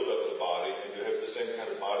build up the body and to have the same kind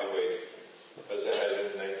of body weight as I had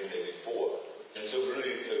in 1984. And so really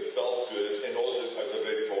it felt good, and also I got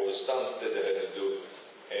ready for all the stunts that I had to do.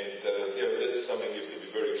 And you know, that's something you have to be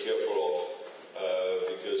very careful of,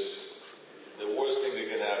 because the worst thing that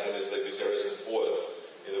can happen is like with Harrison Ford.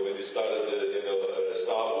 You know, when he started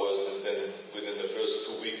Star Wars, and then within the first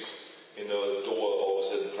 2 weeks, you know, a door all of a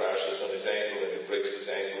sudden crashes on his ankle and he breaks his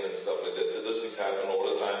ankle and stuff like that. So those things happen all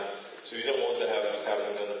the time. So you don't want to have this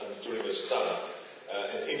happen during a stunt.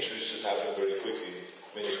 And injuries just happen very quickly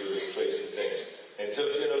when you do these crazy things. And so,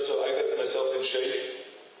 you know, so I got myself in shape,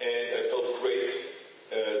 and I felt great.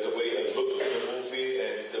 The way I looked in the movie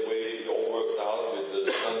and the way it all worked out with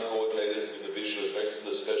the stunt coordinators, with the visual effects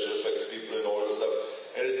and the special effects people and all that stuff.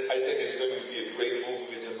 And I think it's going to be a great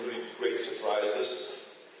movie with some really great surprises.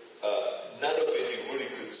 None of it you really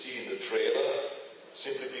could see in the trailer,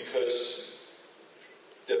 simply because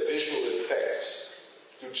the visual effects,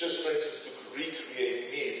 to just, for instance, to recreate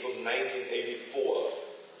me from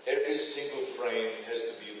 1984, every single frame has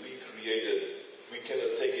to be recreated. We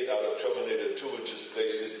cannot take it out of Terminator 2 and just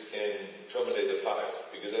place it in Terminator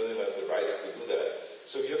 5, because I don't have the rights to do that.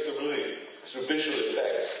 So you have to really, through visual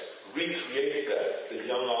effects, recreate that, the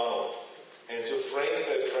young Arnold. And so frame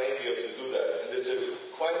by frame you have to do that. And it's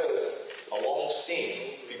quite a long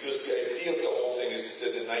scene, because the idea of the whole thing is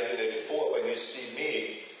that in 1984, when you see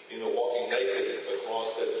me, you know, walking naked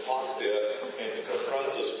across that park there and to confront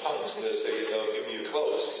those punks and they say, you know, give me your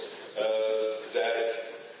clothes, that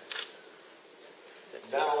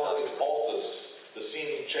now it alters, the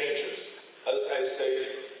scene changes. As I say,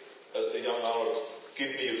 as the young Arnold,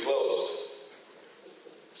 give me your clothes,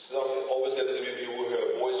 all of a sudden you will hear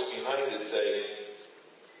a voice behind it saying,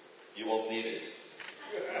 you won't need it.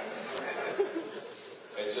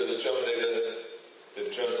 And so the Terminator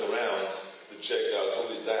then turns around to check out,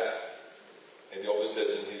 who is that? And he always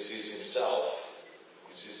says, and he sees himself,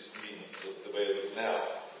 he sees me the way I look now.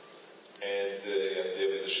 And I'm there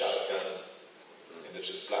with a shotgun, and it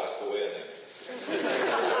just blasts away on him. So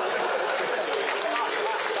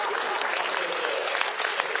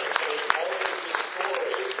all this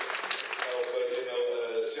story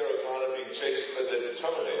of Sarah Connor being chased by the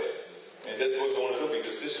Terminator. And that's what we want to do,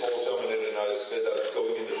 because this whole Terminator now is set up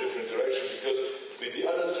going in a different direction, because with the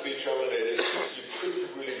other three Terminators, you couldn't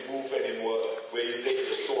really move anymore where you take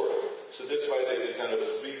the story. So that's why they kind of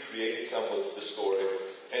recreate some of the story.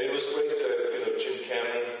 And it was great to have, Jim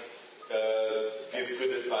Cameron give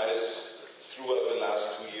good advice throughout the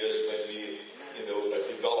last 2 years when we,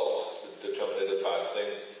 developed the Terminator 5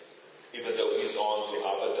 thing. Even though he's on to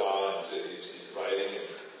Avatar and he's writing and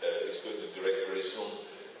he's going to direct very soon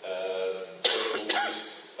those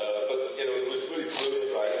movies. But it was really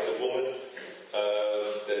brilliant writing. The woman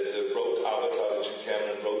that wrote Avatar, Jim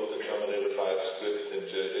Cameron, wrote the Terminator 5 script, and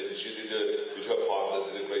she did with her partner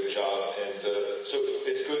did a great job. And so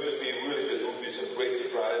it's going to be really, there will be some great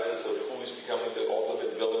surprises of who is becoming the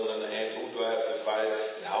ultimate villain and who do I have to fight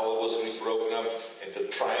and how it was reprogrammed and the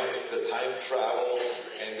time travel.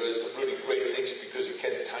 And there's some really great things because you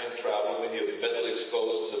can't time travel when you have metal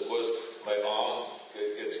exposed. And of course, my arm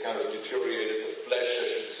gets kind of deteriorated, the flesh, I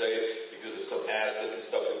should say, because of some acid and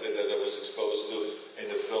stuff like that I was exposed to in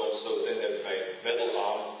the film. So then my metal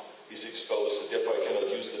arm is exposed, so therefore I cannot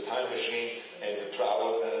use the time machine and to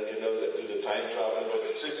travel, do the time travel.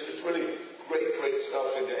 So it's really great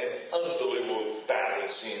stuff and unbelievable battle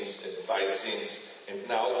scenes and fight scenes. And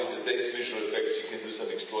now with today's visual effects, you can do some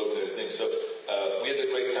extraordinary things. So we had a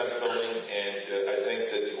great time filming, and I think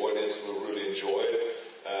that the audience will really enjoy it.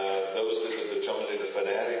 Those that are the Terminator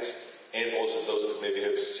fanatics, and also those that maybe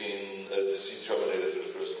have seen Terminator for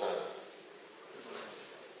the first time.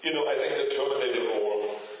 I think the Terminator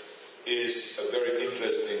role is a very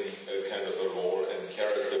interesting kind of a role and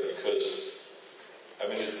character because,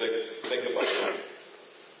 it's like, think about it,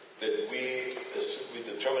 that with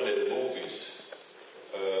the Terminator movies,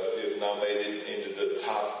 we have now made it into the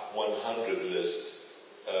top 100 list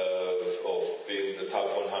of being the top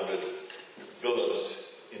 100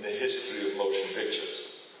 villains in the history of motion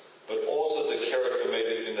pictures. But also the character made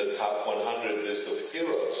it in the top 100 list of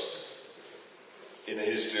heroes in the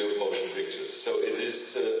history of motion pictures. So it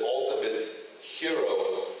is the ultimate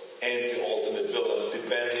hero and the ultimate villain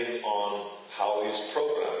depending on how he's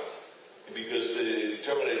programmed. Because the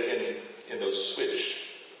Terminator can,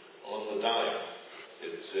 switch on the dime.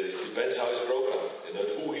 It depends how he's programmed.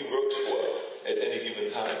 who he works for at any given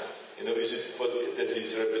time. Is it that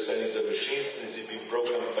he's representing the machines, and is he being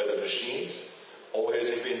programmed by the machines, or has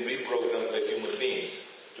he been reprogrammed by human beings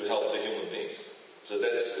to help the human beings? So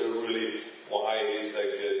that's really why he's like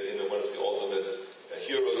one of the ultimate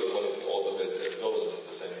heroes and one of the ultimate villains at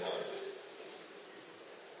the same time.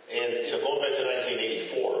 And going back to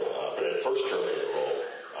 1984 for that first Terminator role,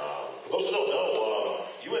 for those who don't know,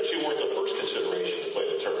 you actually weren't the first consideration to play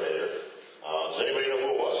the Terminator. Does anybody know who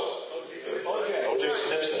it was? O.J.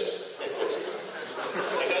 Simpson.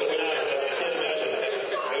 I gotta be honest, I can't imagine that.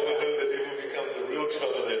 I would know that he would become the real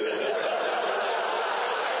Terminator.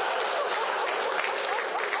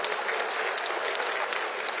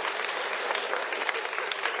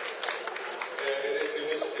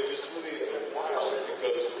 It was really wild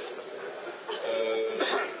because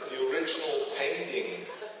the original painting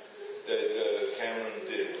that Cameron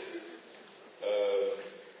did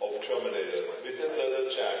of Terminator with the leather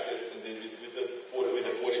jacket and with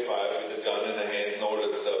the 45, with the gun in the hand and all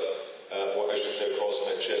that stuff, or I should say across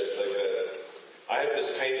my chest like that. I have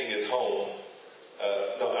this painting at home.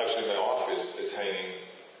 No, actually my office is hanging,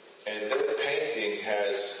 and that painting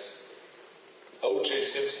has O.J.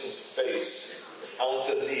 Simpson's face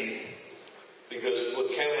underneath, because what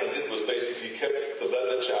Cameron did was basically he kept the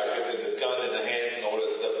leather jacket and the gun in the hand and all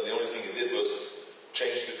that stuff, and the only thing he did was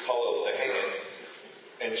change the color of the hand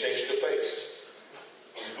and change the face.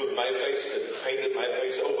 He put my face and painted my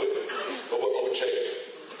face over it, over O.J.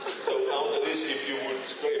 So now that is, if you would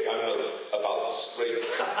scrape, I'm not about to scrape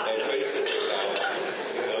my face now,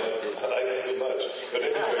 I like it too much. But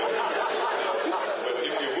anyway, but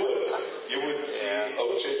if you would see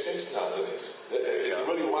O.J. Simpson underneath. It's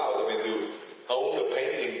really wild. I mean, to own a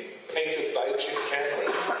painting painted by Jim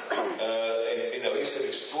Cameron, and he's an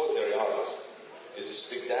extraordinary artist. He's a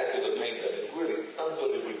spectacular painter, and really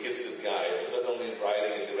unbelievably gifted guy, not only in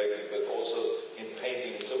writing and directing, but also in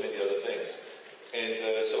painting and so many other things. And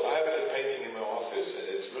so I have the painting in my office, and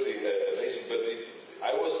it's really amazing. But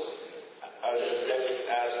I was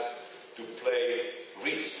asked to play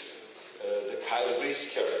Reese, the Kyle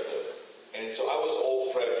Reese character. And so I was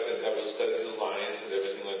all prepped, and I was studying the lines and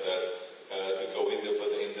everything like that to go in there for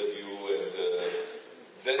the interview. And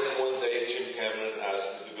then one day Jim Cameron asked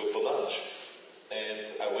me to go for lunch. And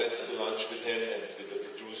I went to lunch with him and with the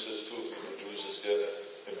producers, two of the producers there.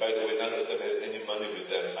 And by the way, none of them had any money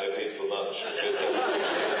with them. I paid for lunch. It was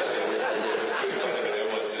pretty funny when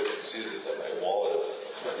everyone said, Jesus, my wallet.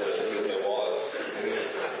 My wallet.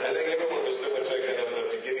 And I think everyone was so much like in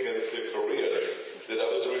the beginning of their careers that I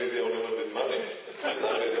was really the only one with money. Because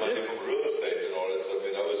I made money from real estate and all that stuff.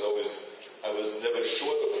 I mean, I was never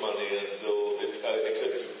short of money until,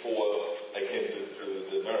 except before I came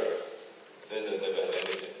to America. Then I never had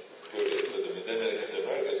anything, period. But then I came to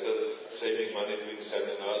America, I started saving money, doing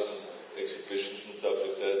seminars and exhibitions and stuff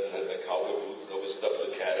like that. I had my cowboy boots, and I always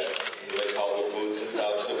stuffed the cash in my cowboy boots and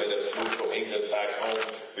stuff. So when I flew from England back home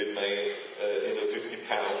with my 50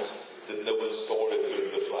 pounds, that no one stored it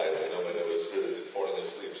during the flight, when I was falling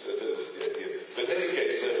asleep. So that was the idea. But in any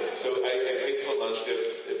case, so I paid for lunch there.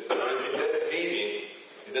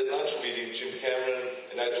 In that lunch meeting, Jim Cameron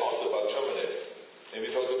and I talked about Terminator. And we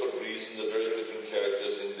talked about Reese and the various different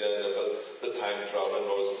characters and then about the time travel and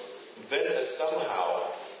all this. Then I somehow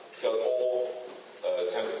got all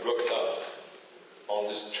kind of worked up on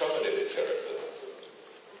this Terminator character.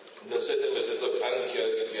 And I said to him, look, I don't care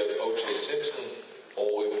if you have O.J. Simpson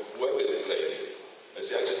or if whoever is playing it. I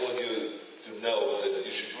said, I just want you to know that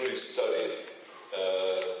you should really study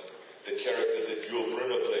the character that Yul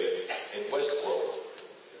Brynner played in Westworld.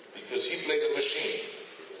 Because he played a machine.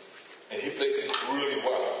 And he played it really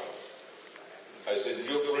well. I said,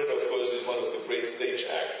 Yul Brynner, of course, is one of the great stage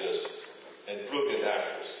actors and brilliant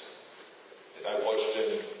actors. And I watched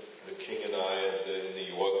him, The King and I, in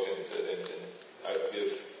New York, and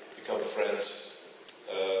we've become friends.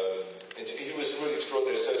 And he was really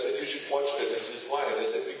extraordinary. So I said, you should watch that. And he says, why? And I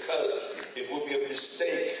said, because it would be a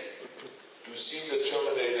mistake to see the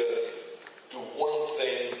Terminator do one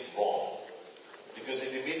thing wrong. Because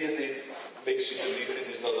it immediately makes you believe it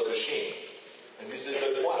is not a machine. And he says,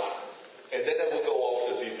 like what? And then I will go off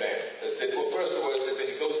the deep end. I said, well, first of all, I said, when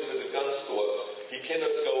he goes into the gun store, he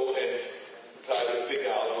cannot go and try to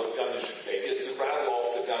figure out what gun he should take. He has to rattle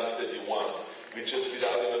off the guns that he wants, just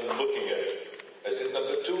without even looking at it. I said,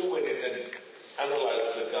 number two, when he then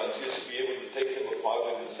analyzes the guns, he has to be able to take them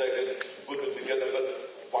apart within seconds, put them together, but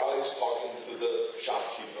while he's talking to the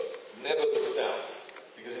shopkeeper, never look down.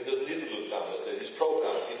 Because he doesn't need to look down. I said, he's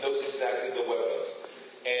programmed. He knows exactly the weapons.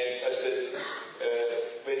 And I said,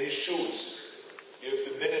 when he shoots, you have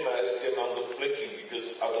to minimize the amount of blinking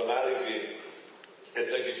because automatically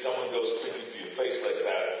It's like if someone goes quickly to your face like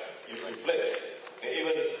that, you blink. And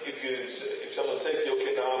even if someone says to you,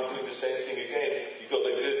 okay, now I'm doing the same thing again, you go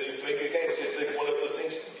like this, you blink again. So it's like one of the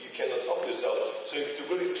things you cannot help yourself. So if you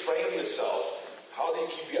really train yourself, how do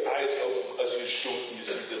you keep your eyes open as you shoot and you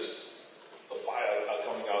see the fire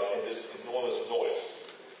coming out and this enormous noise?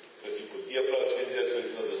 That you put earplugs in there so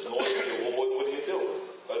it's not this noise. What do you do?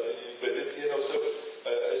 But it's, so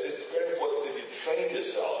it's very important that you train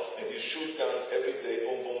yourself and you shoot guns every day,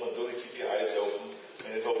 boom, boom, and really keep your eyes open.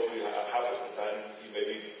 And then hopefully half of the time you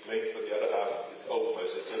maybe blink, but the other half it's open.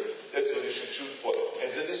 So that's what you should shoot for. And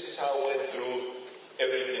so this is how I went through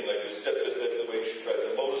everything, like the step by step, the way you should ride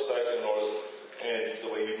the motorcycle and all, and the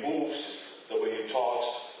way he moves, the way he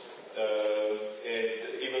talks. And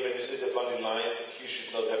even when he says a funny line, he should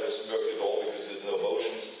not have a smirk at all because there's no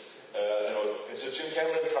emotions. And so Jim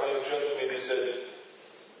Cameron finally turned to me and he said,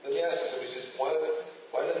 let me ask you something. He says, why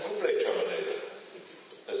don't you play Terminator?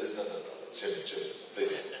 I said, no, Jim,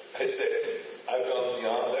 please. I said, I've gone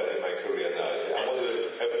beyond that in my career now. I said, I want to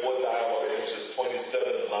have more dialogue than just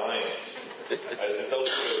 27 lines. I said, don't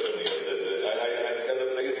do it to me. I said, I'm going to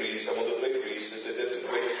play Reese. I want to play Reese. I said, that's a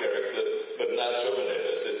great character, but not Terminator.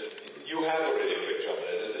 I said, you have already a great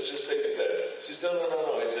Terminator. I said, just leave it there. She says, no.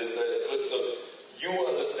 He says, look, you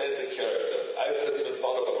understand the character. I've not even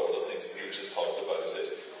thought about all the things that you just talked about. He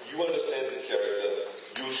says, you understand the character.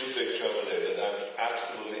 You should play Terminator. And I'm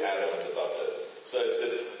absolutely adamant about that. So I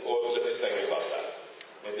said, let me think about that.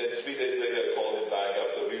 And then 3 days later, I called him back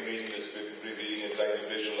after rereading the script, and trying to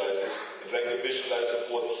visualize it, and trying to visualize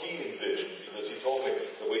what he envisioned, because he told me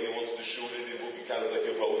the way he wants to shoot it, it would be kind of a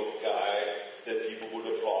heroic guy that people would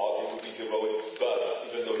applaud. He would be heroic, but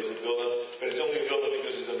even though he's a villain, but he's only a villain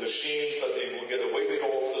because he's a machine, but he will get away with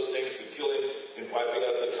all of those things, and kill him, and wiping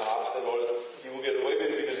out the cops and all this. He will get away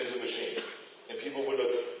with it because he's a machine. And people would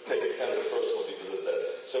not take it kind of personal because of that.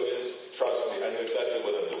 So trust me, I know exactly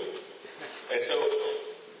what I'm doing. And so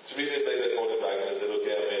 3 days later, I called him back and I said,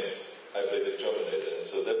 okay, I'm in. I played the Terminator. And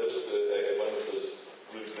so that was one of those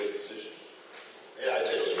really great decisions. Yeah, I'd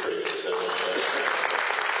say it was a pretty good decision.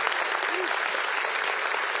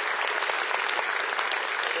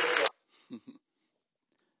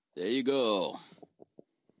 There you go.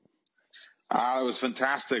 It was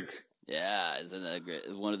fantastic. Yeah, isn't that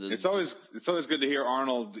great? One of those. It's always good to hear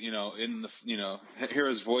Arnold, hear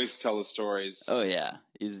his voice tell the stories. Oh yeah,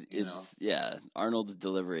 Arnold's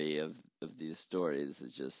delivery of these stories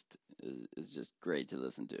is just great to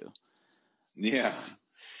listen to. Yeah,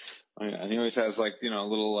 and he always has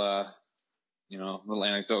little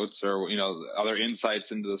anecdotes or other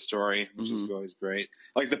insights into the story, which is always great.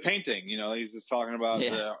 Like the painting, he's just talking about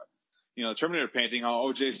the Terminator painting, how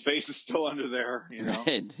OJ's face is still under there,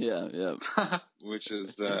 Right, yeah. which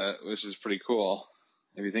is pretty cool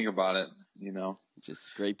if you think about it, Just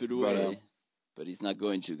scrape it away. But he's not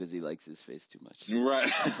going to because he likes his face too much. Right.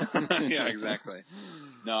 Yeah, exactly.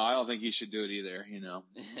 No, I don't think he should do it either,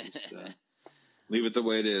 Just leave it the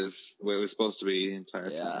way it is, the way it was supposed to be the entire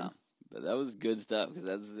time. Yeah, but that was good stuff because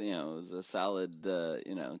that's, it was a solid,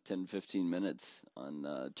 10, 15 minutes on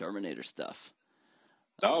Terminator stuff.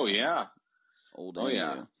 Oh, yeah. Old Andrew.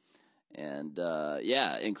 Yeah. And,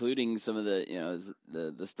 including some of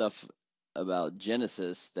the stuff about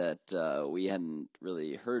Genesis that we hadn't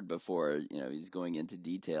really heard before. He's going into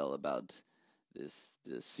detail about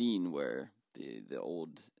the scene where the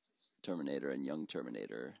old Terminator and young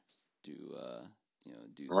Terminator do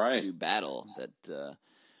battle. That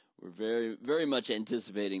we're very, very much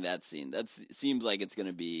anticipating that scene. That seems like it's going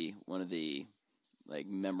to be one of the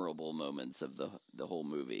memorable moments of the whole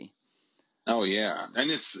movie. Oh yeah, and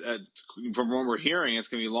it's from what we're hearing, it's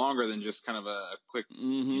going to be longer than just kind of a quick,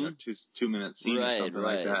 2-minute scene or something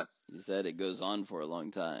like that. He said it goes on for a long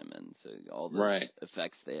time, and so all those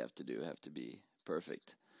effects they have to do have to be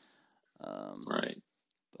perfect. Right.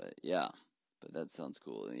 But that sounds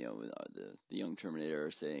cool. The young Terminator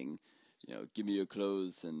saying, "Give me your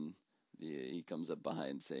clothes," and he comes up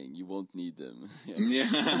behind saying, "You won't need them." Yeah.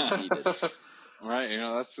 Need it. Right,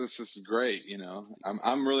 that's just great.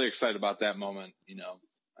 I'm really excited about that moment.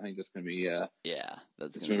 I think that's going to be that's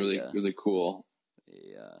going to be really cool.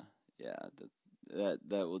 That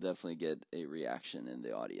will definitely get a reaction in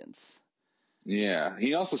the audience. Yeah,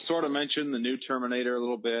 he also sort of mentioned the new Terminator a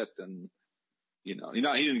little bit, and he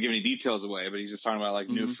didn't give any details away, but he's just talking about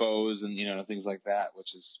new foes and things like that,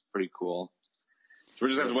 which is pretty cool. So we're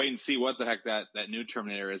just have to wait and see what the heck that new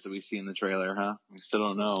Terminator is that we see in the trailer, huh? We still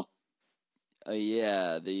don't know.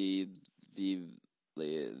 The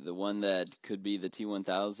one that could be the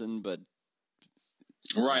T-1000, but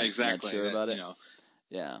right, exactly. Not sure about it.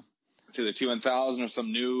 Yeah. it's either T1000 or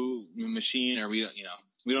some new machine, or we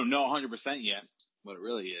don't know 100% yet what it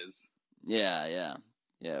really is. Yeah.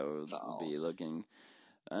 We'll be looking.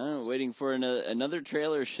 Waiting for another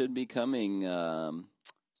trailer. Should be coming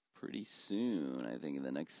pretty soon. I think in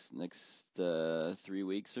the next 3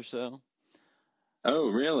 weeks or so.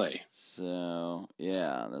 Oh, really? So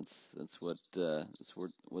yeah, that's what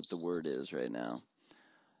the word is right now.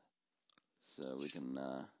 So we can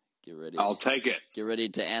get ready. I'll take it. Get ready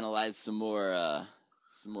to analyze some more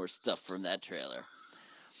stuff from that trailer.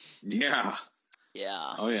 Yeah.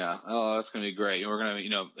 Yeah. Oh yeah. Oh, that's gonna be great. We're gonna,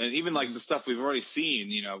 and even like the stuff we've already seen,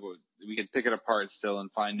 we can pick it apart still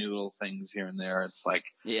and find new little things here and there. It's like,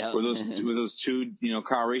 were those two,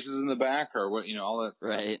 car races in the back, or what? All that.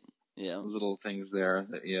 Right. Yeah. Those little things there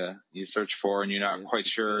that you search for, and you're not quite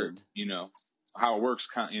sure, how it works,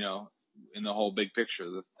 in the whole big picture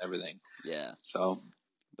of everything. Yeah. So,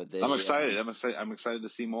 but I'm excited. I'm excited to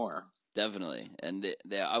see more. Definitely. And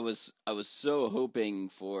I was so hoping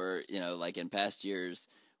for, like in past years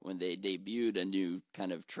when they debuted a new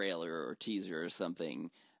kind of trailer or teaser or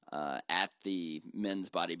something at the men's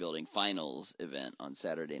bodybuilding finals event on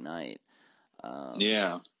Saturday night.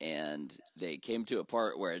 And they came to a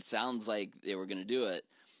part where it sounds like they were going to do it.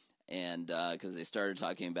 And because they started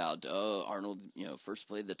talking about, Arnold, first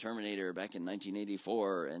played the Terminator back in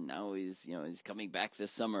 1984, and now he's coming back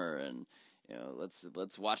this summer, and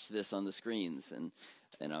let's watch this on the screens.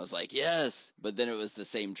 And I was like, yes, but then it was the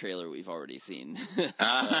same trailer we've already seen.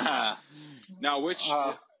 Now, which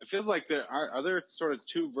it feels like are there sort of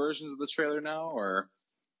two versions of the trailer now, or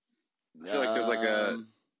I feel like there's like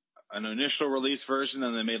an initial release version,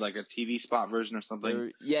 and they made like a TV spot version or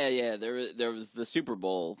something. There was the Super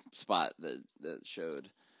Bowl spot that showed.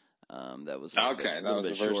 That was that was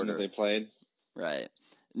the version that they played. Right.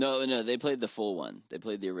 No, they played the full one. They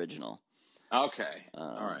played the original. Okay.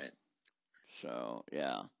 All right. So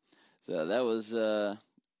yeah. So that was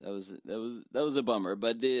a bummer,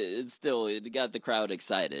 but it got the crowd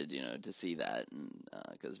excited, to see that, and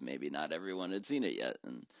because maybe not everyone had seen it yet,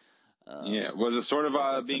 and. Was it sort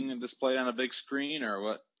of being displayed on a big screen, or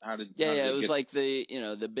what? It was like the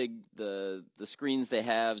big the screens they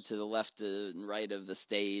have to the left and right of the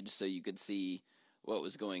stage, so you could see what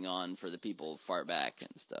was going on for the people far back and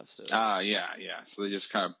stuff. So So they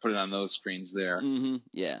just kind of put it on those screens there. Mm-hmm.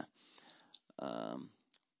 Yeah.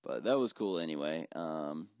 But that was cool anyway.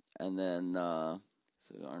 And then so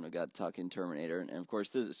Arnold got talking Terminator, and of course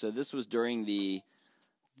this was during the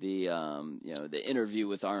interview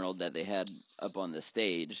with Arnold that they had up on the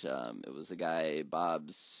stage. It was a guy,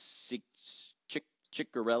 Bob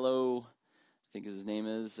Ciccarello, I think his name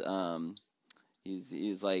is.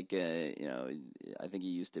 He's like, I think he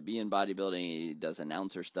used to be in bodybuilding. He does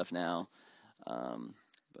announcer stuff now.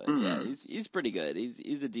 But yeah, he's pretty good.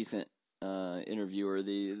 He's a decent interviewer.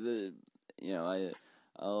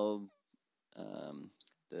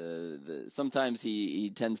 Sometimes he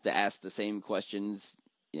tends to ask the same questions,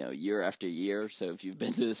 year after year. So if you've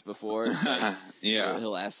been to this before, like,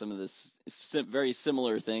 he'll ask some of this very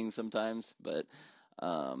similar things sometimes. But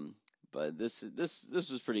this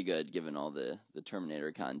was pretty good given all the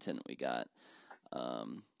Terminator content we got.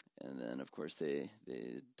 And then of course they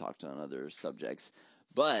talked on other subjects.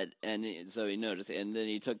 So he noticed, and then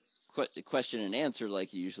he took question and answer like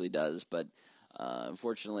he usually does. But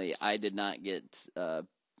unfortunately, I did not get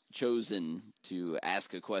chosen to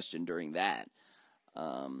ask a question during that.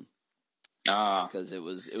 Because it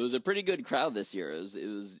was a pretty good crowd this year.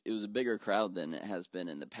 It was a bigger crowd than it has been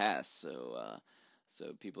in the past. So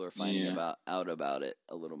people are finding out about it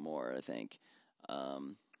a little more, I think.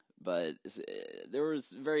 But there was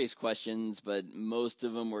various questions, but most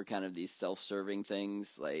of them were kind of these self-serving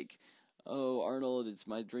things, like, "Oh, Arnold, it's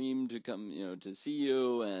my dream to come, to see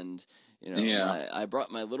you, and I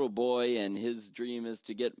brought my little boy, and his dream is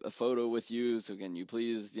to get a photo with you. So can you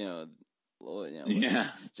please,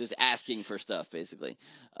 just asking for stuff, basically."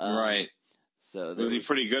 Right. So was he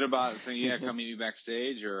pretty good about saying, "Yeah, come meet me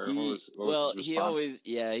backstage," or what was his response?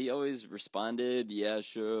 he always responded, "Yeah,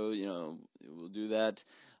 sure, we'll do that."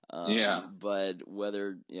 But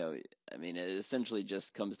whether, it essentially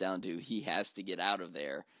just comes down to he has to get out of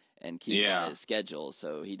there and keep on his schedule,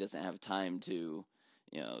 so he doesn't have time to,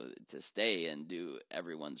 to stay and do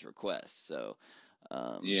everyone's requests. So,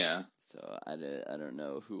 so I don't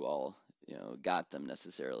know who all, got them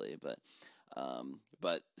necessarily, but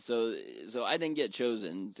so I didn't get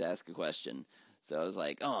chosen to ask a question. So I was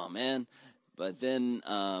like, oh man. But then,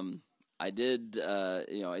 I did,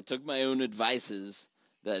 I took my own advices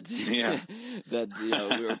that that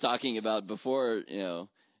we were talking about before,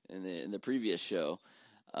 in the previous show,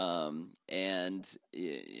 And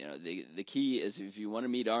you know, the key is if you want to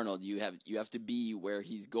meet Arnold, you have to be where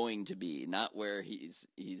he's going to be, not where he's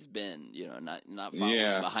been. You know, not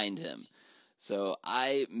following behind him. So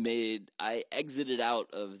I exited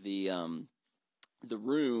out of the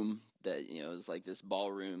room that, you know, is like this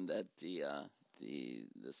ballroom that the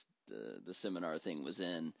seminar thing was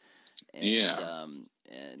in. And,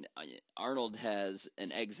 and Arnold has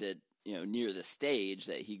an exit, you know, near the stage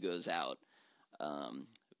that he goes out.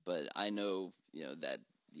 But I know, you know, that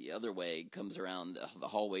the other way comes around, the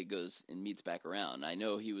hallway goes and meets back around. I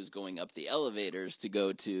know he was going up the elevators to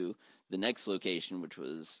go to the next location, which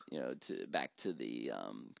was, you know, back to the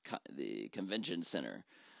convention center.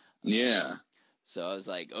 So I was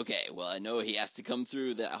like, okay, well, I know he has to come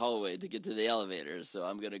through that hallway to get to the elevators, so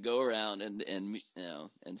I'm going to go around and you know,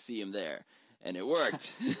 and see him there. And it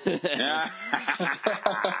worked.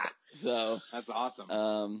 So that's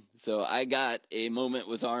awesome. So I got a moment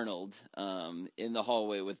with Arnold in the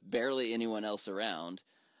hallway with barely anyone else around.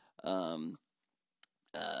 You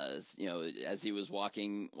know, as he was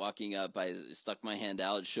walking up, I stuck my hand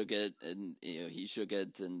out, shook it, and you know, he shook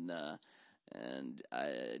it, and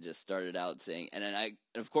I just started out saying, and then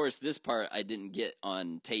of course, this part I didn't get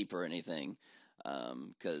on tape or anything,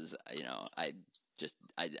 because you know, I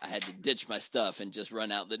had to ditch my stuff and just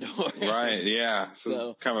run out the door. Right, yeah.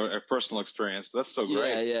 So kind of a personal experience, but that's so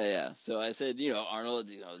great. Yeah. So I said, you know, Arnold,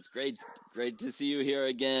 you know, it's great to see you here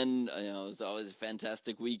again. You know, it's always a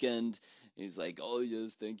fantastic weekend. And he's like, oh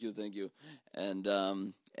yes, thank you. And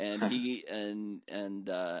he and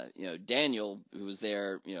you know, Daniel, who was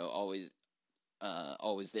there, you know, always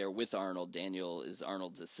there with Arnold. Daniel is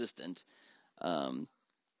Arnold's assistant.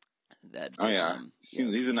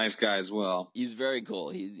 He's a nice guy as well. He's very cool.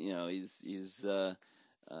 He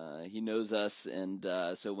knows us, and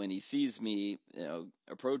so when he sees me, you know,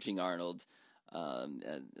 approaching Arnold,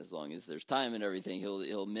 as long as there's time and everything,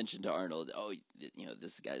 he'll mention to Arnold, oh, you know,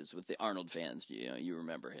 this guy's with the Arnold fans, you know, you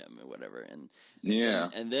remember him or whatever, and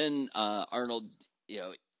then Arnold, you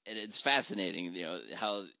know, and it's fascinating, you know,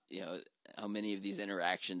 how many of these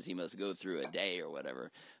interactions he must go through a day or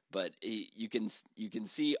whatever. But you can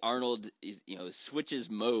see Arnold, you know, switches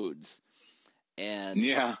modes,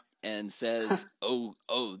 and says, oh,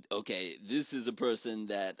 okay, this is a person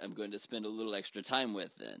that I'm going to spend a little extra time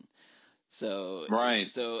with then. So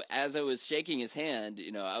So as I was shaking his hand,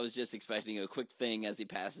 you know, I was just expecting a quick thing as he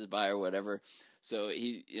passes by or whatever. So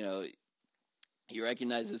he, you know, he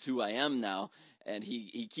recognizes who I am now, and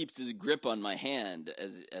he keeps his grip on my hand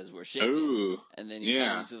as we're shaking. Ooh, and then he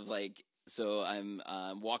kind of like. So I'm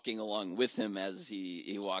walking along with him as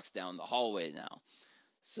he walks down the hallway now.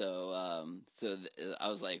 So I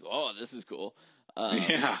was like, oh, this is cool.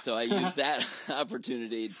 So I used that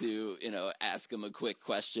opportunity to, you know, ask him a quick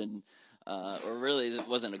question. Or really, it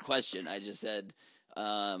wasn't a question. I just said,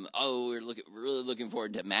 we're really looking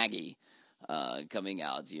forward to Maggie coming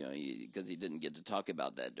out, you know, because he didn't get to talk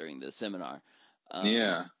about that during the seminar.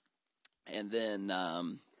 And then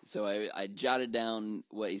so I jotted down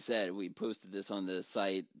what he said. We posted this on the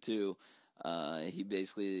site too. He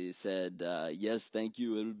basically said, yes, thank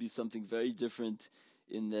you. It'll be something very different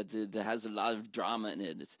in that it has a lot of drama in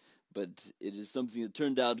it, but it is something that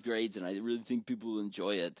turned out great, and I really think people will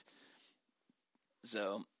enjoy it.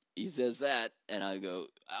 So he says that, and I go,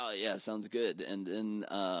 oh yeah, sounds good. And then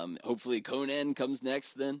hopefully Conan comes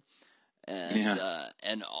next then.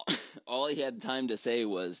 And all he had time to say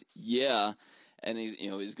was, yeah. And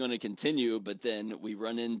he's going to continue, but then we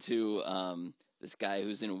run into this guy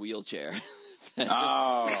who's in a wheelchair. Man!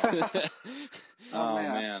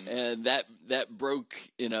 And that broke,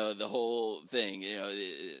 you know, the whole thing. You know,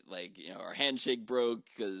 like, you know, our handshake broke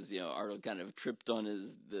because, you know, Arnold kind of tripped on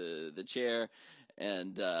the chair,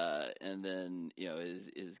 and then, you know,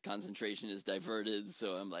 his concentration is diverted.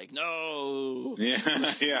 So I'm like, no. Yeah.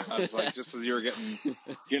 It's like just as you were getting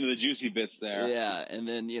to the juicy bits there. Yeah, and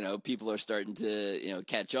then, you know, people are starting to, you know,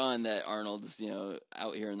 catch on that Arnold's, you know,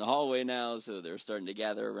 out here in the hallway now, so they're starting to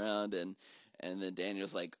gather around, and then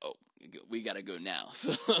Daniel's like, oh, we got to go now.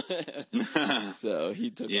 So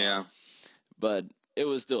he took off. But it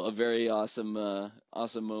was still a very awesome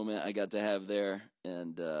moment I got to have there,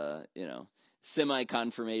 and you know,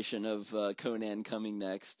 semi-confirmation of Conan coming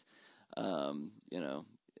next. You know,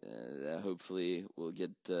 hopefully we'll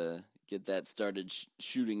get that started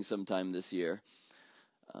shooting sometime this year.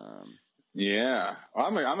 I'm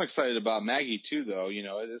excited about Maggie too, though. You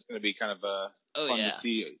know, it's going to be kind of fun to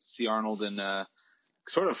see Arnold in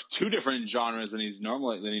sort of two different genres than he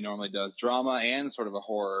normally does, drama and sort of a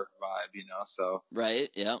horror vibe. You know, so right,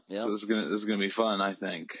 yeah. So this is gonna be fun, I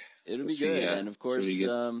think. It'll be good, and of course,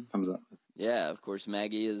 comes up. Yeah, of course,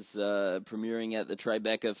 Maggie is premiering at the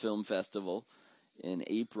Tribeca Film Festival in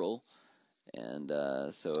April. And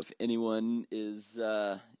so if anyone is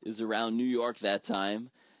around New York that time,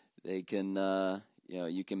 they can,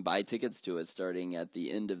 you can buy tickets to it starting at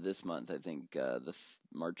the end of this month. I think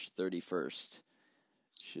March 31st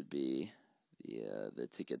should be the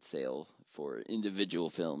ticket sale for individual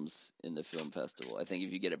films in the film festival. I think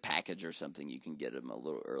if you get a package or something, you can get them a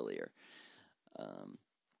little earlier.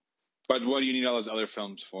 But what do you need all those other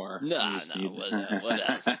films for? No. What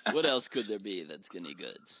else? What else could there be that's any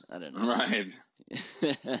good? I don't know. Right.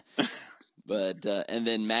 But and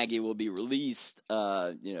then Maggie will be released,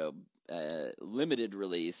 limited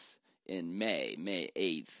release in May. May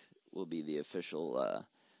 8th will be the official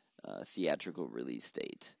theatrical release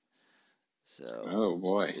date. So, oh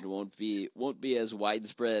boy, it won't be as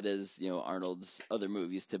widespread as Arnold's other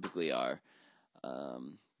movies typically are,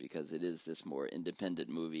 because it is this more independent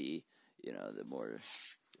movie. The more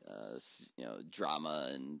drama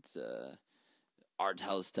and art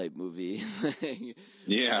house type movie.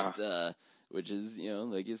 Yeah. But, which is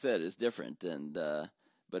like you said, is different. And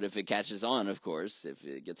but if it catches on, of course, if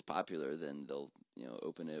it gets popular, then they'll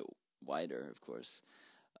open it wider, of course.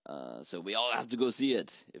 So we all have to go see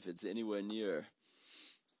it if it's anywhere near.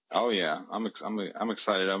 Oh yeah, I'm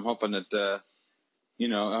excited. I'm hoping that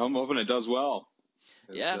I'm hoping it does well.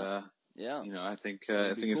 Yeah. I think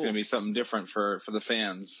it's going to be something different for the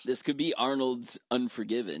fans. This could be Arnold's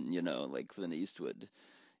Unforgiven, like Clint Eastwood.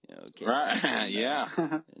 Right? Yeah.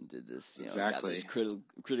 And did this, exactly. got this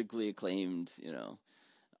critically acclaimed,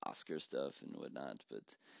 Oscar stuff and whatnot. But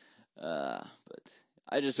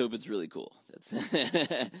I just hope it's really cool. That's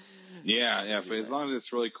yeah. As long as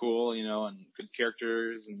it's really cool, and good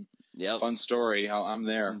characters and fun story, I'm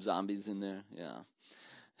there. Some zombies in there, yeah.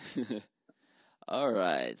 All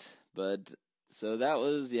right, but so that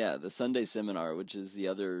was the Sunday Seminar, which is the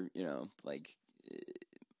other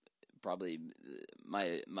probably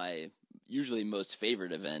my usually most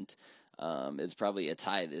favorite event. It's probably a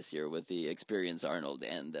tie this year with the Experience Arnold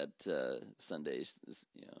and that Sunday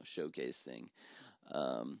showcase thing.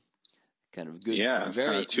 Kind of good. Yeah, it's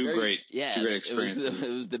kind of two great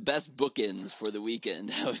experiences. It was the best bookends for the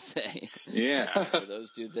weekend, I would say. Yeah, for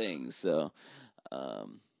those two things. So,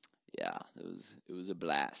 it was a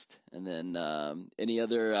blast. And then any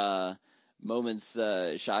other moments,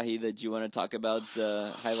 Shahi, that you want to talk about?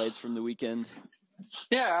 Highlights from the weekend?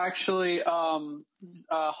 Yeah, actually,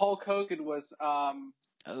 Hulk Hogan was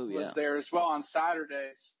there as well on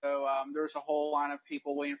Saturday. So there was a whole line of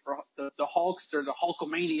people waiting for the Hulkster, the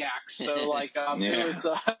Hulkamaniacs. So it was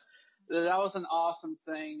that was an awesome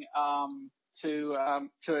thing to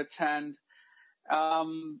attend.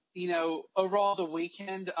 Overall the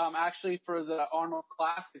weekend, actually for the Arnold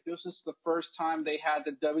Classic, this is the first time they had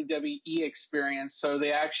the WWE experience. So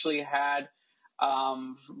they actually had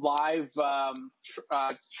live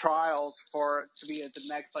trials to be at the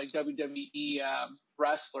next WWE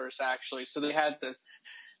wrestlers actually. So they had the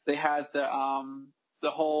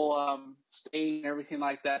whole stage and everything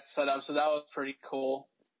like that set up. So that was pretty cool.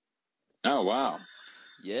 Oh wow.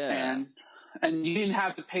 Yeah. And you didn't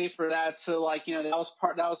have to pay for that. So that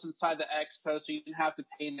was inside the expo. So you didn't have to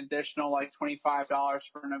pay an additional $25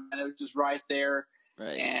 for an event. It was just right there.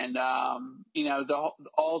 Right. And,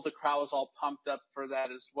 all the crowd was all pumped up for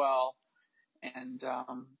that as well. And,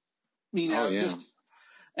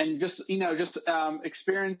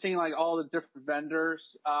 experiencing all the different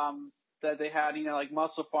vendors, that they had,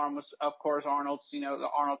 Muscle Farm was, of course, Arnold's, the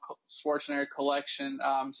Arnold Schwarzenegger collection,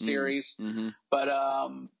 series. Mm-hmm. But,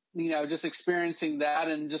 just experiencing that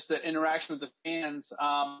and just the interaction with the fans.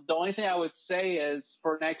 The only thing I would say is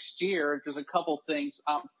for next year, there's a couple things.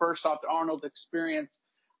 First off, the Arnold experience,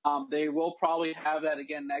 they will probably have that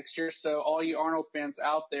again next year. So all you Arnold fans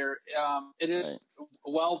out there, it is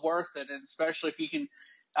well worth it. And especially if you can,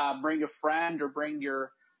 bring a friend or bring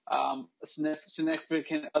your,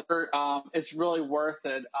 significant other, it's really worth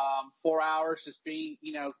it. 4 hours just being,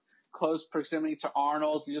 close proximity to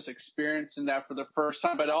Arnold, just experiencing that for the first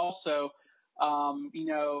time, but also,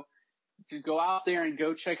 to go out there and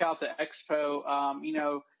go check out the expo.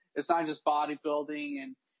 It's not just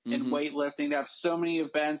bodybuilding and weightlifting. They have so many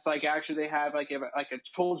events. Actually, they have a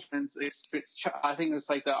children's I think it's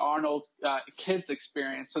the Arnold Kids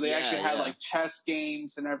experience. So they actually had chess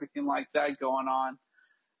games and everything like that going on.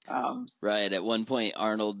 Right. At one point,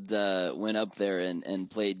 Arnold went up there and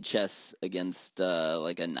played chess against a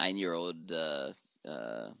 9-year-old. I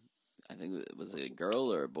think it was a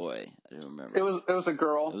girl or a boy. I don't remember. It was a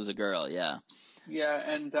girl. It was a girl. Yeah. Yeah,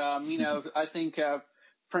 and I think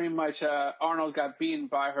pretty much Arnold got beaten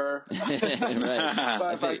by her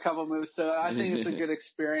Right. by a couple moves. So I think it's a good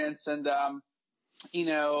experience, and I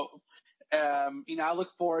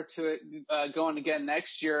look forward to it going again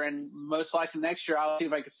next year, and most likely next year I'll see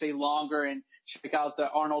if I can stay longer and check out the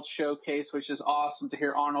Arnold Showcase, which is awesome to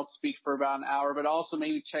hear Arnold speak for about an hour, but also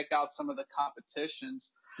maybe check out some of the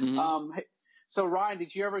competitions. Mm-hmm. So Ryan,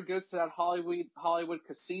 did you ever go to that Hollywood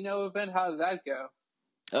Casino event? How did that go?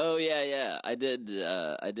 Oh yeah, I did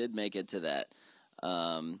make it to that,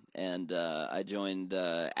 and I joined.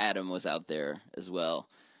 Adam was out there as well,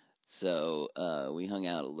 so we hung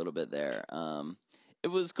out a little bit there. It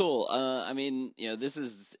was cool. I mean, this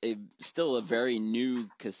is still a very new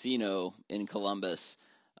casino in Columbus.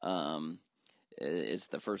 It's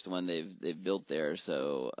the first one they've built there,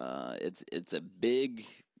 so it's a big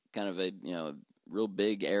kind of a real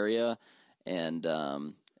big area, and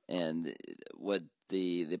what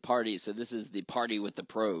the party. So this is the party with the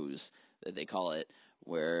pros that they call it,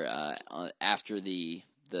 where after the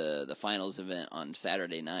finals event on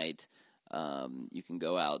Saturday night, you can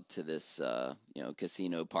go out to this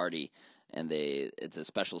casino party, and it's a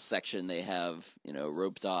special section they have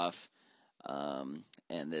roped off, and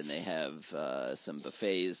then they have some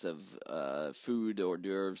buffets of food, hors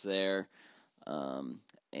d'oeuvres there,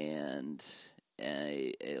 and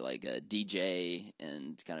like a DJ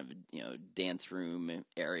and kind of dance room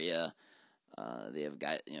area. They have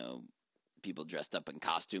people dressed up in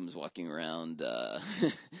costumes walking around.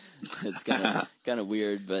 It's kind of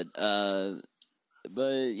weird, but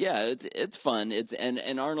yeah, it's fun.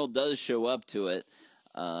 And Arnold does show up to it.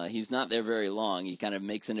 He's not there very long. He kind of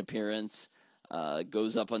makes an appearance,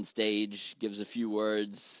 goes up on stage, gives a few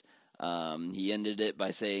words. He ended it by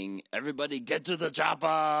saying, "Everybody get to the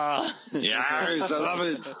chopper!" Yes, I love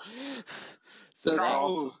it.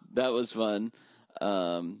 So that was fun.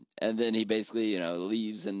 And then he basically,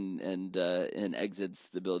 leaves and exits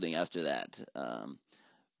the building after that.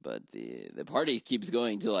 But the party keeps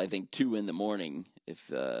going till I think 2 a.m.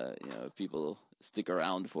 if people stick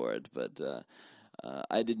around for it. But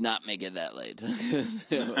I did not make it that late.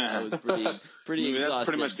 I was pretty exhausted. That's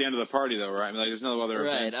pretty much the end of the party, though, right? I mean, like, there's no other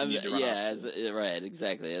events you need to run off to. Right,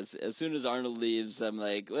 exactly. As soon as Arnold leaves, I'm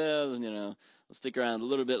like, well, I'll stick around a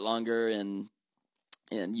little bit longer and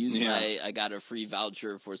use I got a free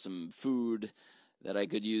voucher for some food that I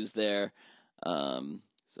could use there. So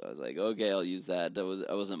I was like, okay, I'll use that.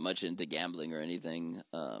 I wasn't much into gambling or anything.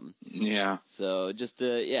 So just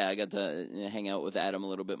I got to hang out with Adam a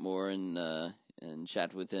little bit more and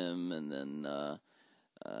chat with him, and then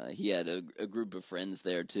he had a group of friends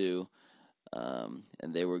there too.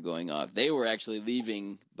 And they were going off. They were actually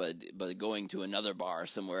leaving, but going to another bar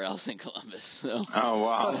somewhere else in Columbus. So, oh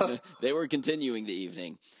wow! They were continuing the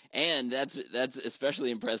evening, and that's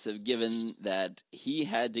especially impressive given that he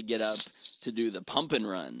had to get up to do the pump and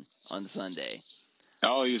run on Sunday.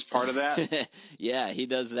 Oh, he was part of that. Yeah, he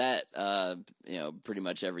does that. Pretty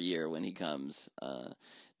much every year when he comes.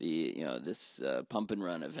 This pump and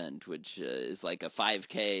run event, which is like a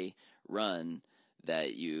 5K run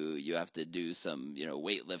that you have to do some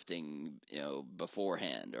weightlifting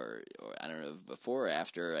beforehand, or I don't know if before or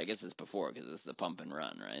after. I guess it's before because it's the pump and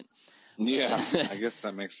run, right? Yeah, I guess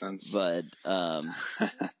that makes sense. But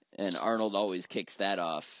and Arnold always kicks that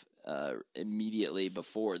off immediately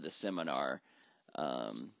before the seminar.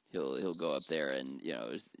 He'll go up there and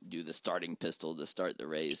do the starting pistol to start the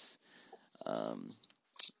race.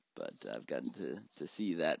 But I've gotten to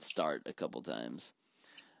see that start a couple times.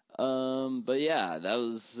 But yeah, that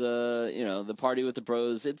was, the party with the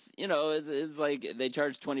pros. It's like they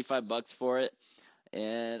charge $25 for it,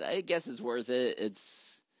 and I guess it's worth it.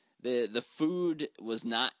 It's the food was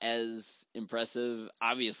not as impressive,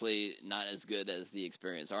 obviously not as good as the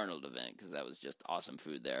Experience Arnold event, because that was just awesome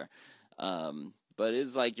food there. But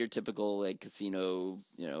it's like your typical like casino,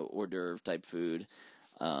 hors d'oeuvre type food.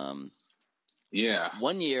 Yeah.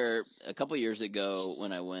 One year, a couple years ago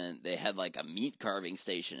when I went, they had like a meat carving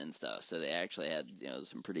station and stuff. So they actually had,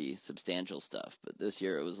 some pretty substantial stuff. But this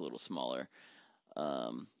year it was a little smaller.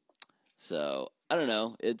 So I don't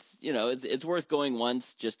know. It's, it's worth going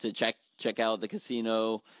once just to check out the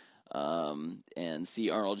casino, and see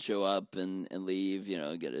Arnold show up and leave,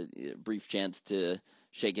 get a brief chance to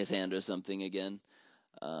shake his hand or something again.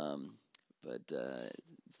 But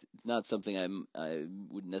it's not something I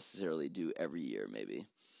would necessarily do every year, maybe,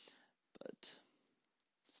 but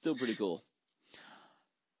still pretty cool.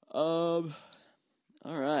 All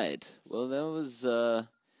right. Well, that was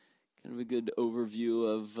kind of a good overview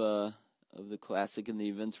of the classic and the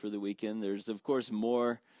events for the weekend. There's of course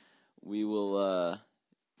more. We will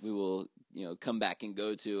come back and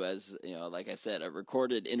go to. As like I said, I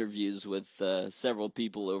recorded interviews with several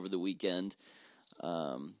people over the weekend.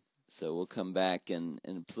 So we'll come back and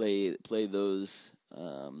play those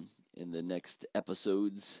in the next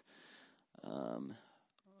episodes.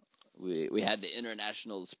 We had the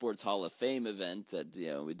International Sports Hall of Fame event that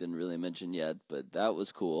we didn't really mention yet, but that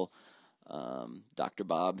was cool. Dr.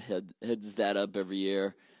 Bob heads that up every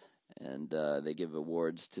year, and they give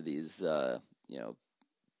awards to these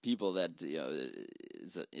people that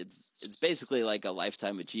it's basically like a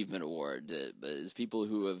lifetime achievement award, but it's people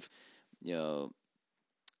who have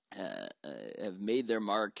have made their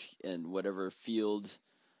mark in whatever field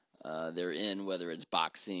they're in, whether it's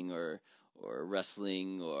boxing or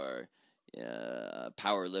wrestling or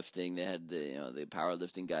powerlifting. They had the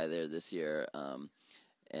powerlifting guy there this year,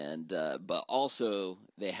 but also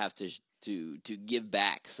they have to give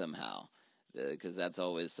back somehow, because that's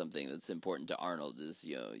always something that's important to Arnold. Is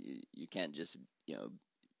you can't just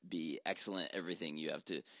be excellent at everything. You have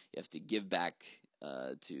to give back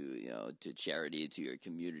to charity, to your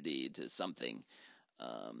community, to something.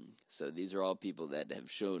 So these are all people that have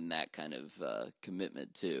shown that kind of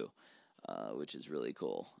commitment too, which is really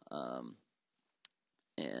cool.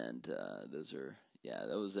 And that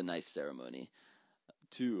was a nice ceremony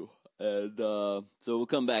too. And so we'll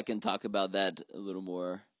come back and talk about that a little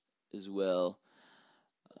more as well.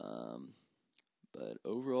 But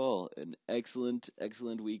overall, an excellent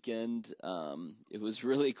weekend. It was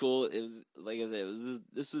really cool. It was, like I said,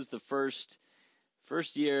 this was the first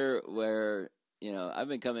year where I've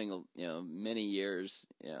been coming many years.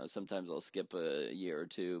 Sometimes I'll skip a year or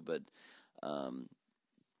two, but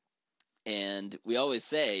and we always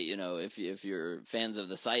say, if you're fans of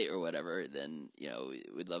the site or whatever, then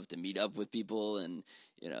we'd love to meet up with people and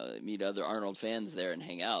meet other Arnold fans there and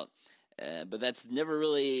hang out. But that's never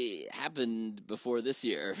really happened before this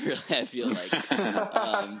year, really, I feel like.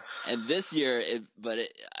 And this year,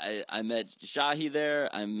 I met Shahi there,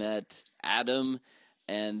 I met Adam,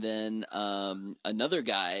 and then another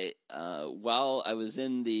guy, while I was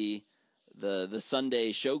in the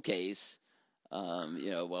Sunday showcase,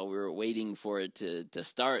 while we were waiting for it to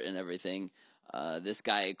start and everything, this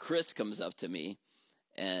guy, Chris, comes up to me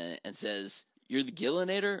and says, "You're the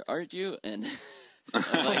Gillinator, aren't you?" And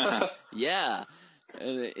I'm like, "Yeah."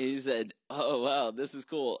 And he said, "Oh, wow, this is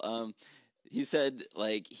cool." He said,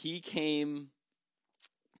 like, he came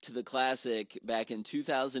to the Classic back in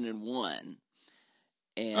 2001.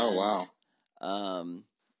 And, oh, wow.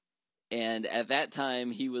 And at that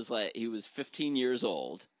time, he was 15 years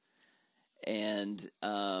old. And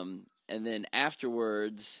then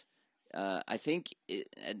afterwards, I think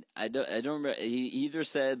I don't remember. He either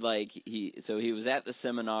said he was at the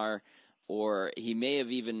seminar, or he may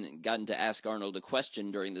have even gotten to ask Arnold a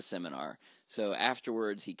question during the seminar. So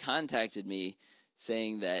afterwards, he contacted me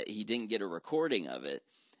saying that he didn't get a recording of it,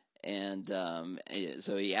 and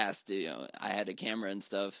so he asked. I had a camera and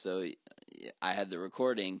stuff, so I had the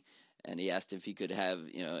recording. And he asked if he could have,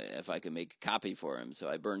 if I could make a copy for him. So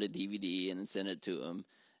I burned a DVD and sent it to him.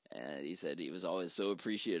 And he said he was always so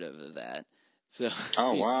appreciative of that. So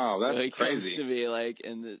oh, wow, that's so he crazy. comes to me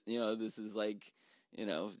this is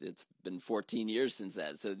it's been 14 years since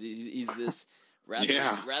that. So he's this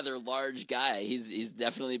rather large guy. He's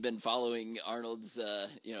definitely been following Arnold's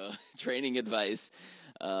training advice,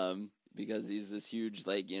 because he's this huge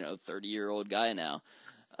 30-year-old guy now.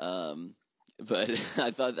 But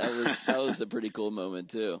I thought that was a pretty cool moment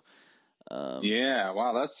too. Yeah,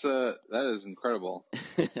 wow, that is incredible.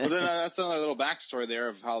 Well, then that's another little backstory there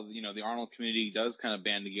of how the Arnold community does kind of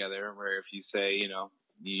band together. Where if you say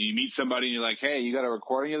you meet somebody and you're like, "Hey, you got a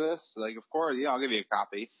recording of this?" Like, of course, yeah, I'll give you a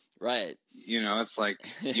copy. Right. It's like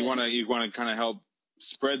you want to kind of help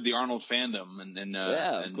spread the Arnold fandom and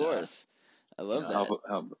of course, I love that.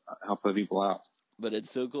 Help other people out. But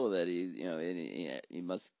it's so cool that he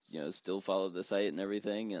must still follow the site and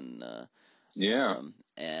everything, and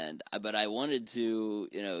but I wanted to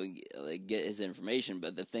get his information,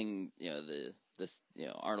 but the thing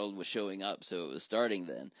Arnold was showing up, so it was starting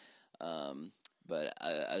then. But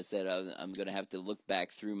I said I'm going to have to look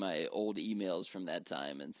back through my old emails from that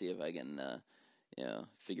time and see if I can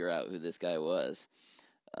figure out who this guy was.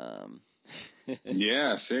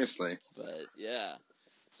 Yeah, seriously. But yeah,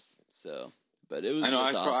 so. But it was. I know.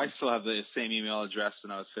 Awesome. I still have the same email address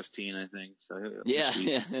when I was 15, I think. So yeah.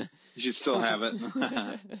 You should still have it.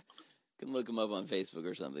 Can look him up on Facebook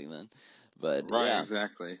or something then. But right,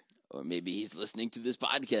 exactly. Or maybe he's listening to this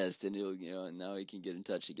podcast and he'll, now he can get in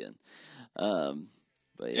touch again. But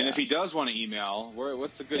yeah. And if he does want to email,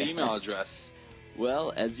 what's a good email address?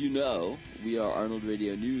 Well, as you know, we are Arnold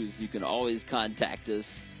Radio News. You can always contact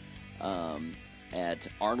us at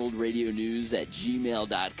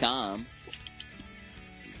arnoldradionews@gmail.com.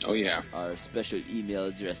 Oh, yeah. Our special email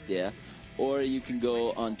address there. Or you can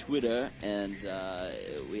go on Twitter, and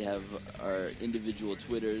we have our individual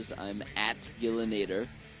Twitters. I'm at Gillinator.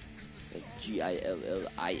 That's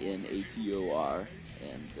Gillinator.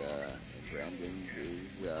 And Brandon's is,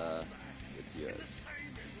 what's yours?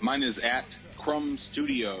 Mine is at Crumb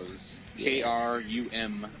Studios. Yes.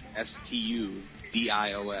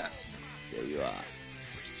 KRUMSTUDIOS. There you are.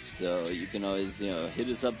 So you can always, hit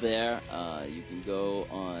us up there. You can go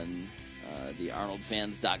on the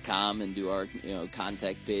ArnoldFans.com and do our,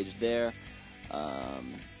 contact page there. Or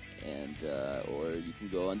you can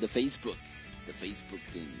go on the Facebook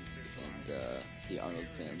things, and the Arnold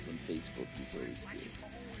Fans on Facebook is always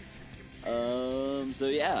good. So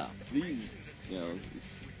yeah, please,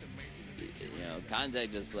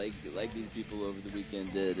 contact us like these people over the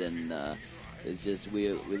weekend did, and it's just we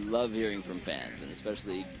love hearing from fans, and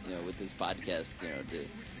especially with this podcast, to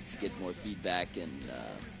get more feedback and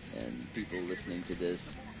people listening to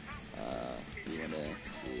this. We want to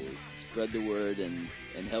spread the word and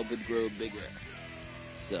help it grow bigger.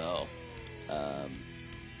 So,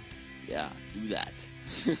 yeah, do that.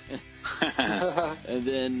 And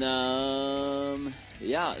then, and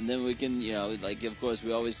then we can, of course,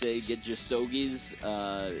 we always say, get your stogies.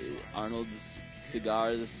 Arnold's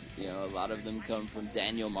cigars, a lot of them come from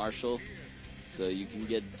Daniel Marshall. So you can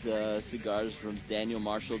get cigars from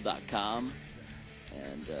danielmarshall.com.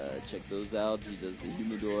 And check those out. He does the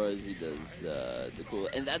humidors. He does the cool.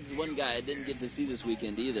 And that's one guy I didn't get to see this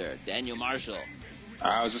weekend either. Daniel Marshall.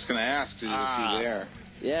 I was just going to ask, did you see there?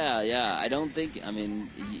 Yeah. I don't think. I mean,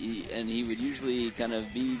 he would usually kind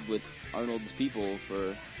of be with Arnold's people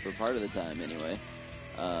for part of the time anyway.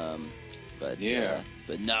 But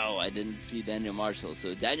no, I didn't see Daniel Marshall.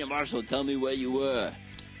 So Daniel Marshall, tell me where you were.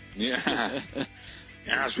 Yeah.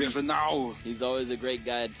 Yes, we have to know. He's always a great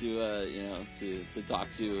guy to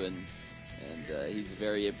talk to, and he's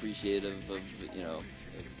very appreciative of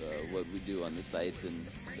what we do on the site and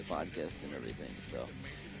the podcast and everything. So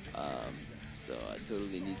I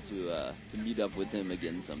totally need to meet up with him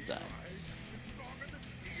again sometime.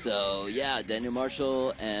 So yeah, Daniel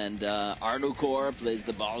Marshall and Arno Core plays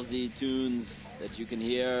the Ballsy tunes that you can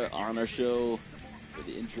hear on our show for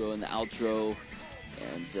the intro and the outro.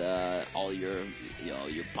 And all your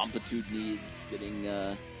pumpitude needs, getting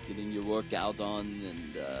your workout on,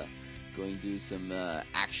 and going to do some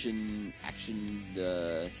action. What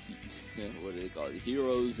do they call it?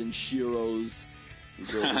 Heroes and Sheroes.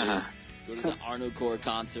 Go to the Arno Core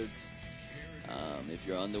concerts. If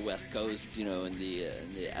you're on the West Coast, in the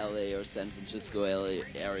LA or San Francisco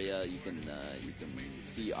area, you can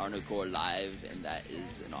see Arno Core live, and that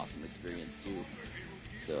is an awesome experience too.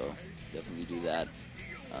 So definitely do that.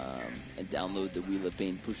 And download the Wheel of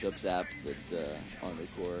Pain Push-Ups app that Arno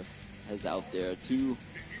Core has out there too.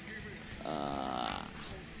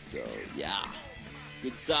 So yeah,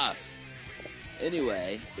 good stuff.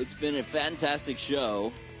 Anyway, it's been a fantastic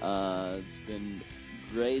show. It's been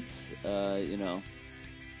great,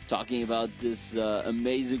 talking about this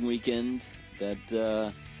amazing weekend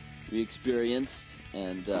that we experienced,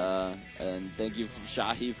 and thank you,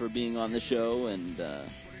 Shahi, for being on the show and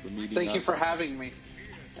for meeting. Thank you for having me.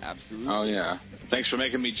 Absolutely. Oh yeah. Thanks for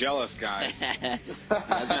making me jealous, guys.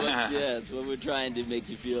 That's what we're trying to make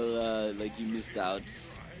you feel like you missed out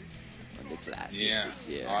on the classic this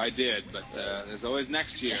year. Oh, I did, but there's always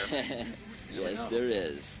next year. Yes, there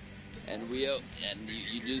is. And you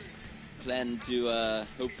just plan to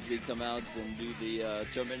hopefully come out and do the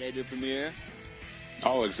Terminator premiere.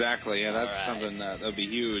 Oh, exactly. Yeah, that's something that'll be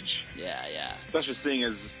huge. Yeah. Especially seeing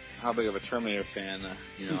as how big of a Terminator fan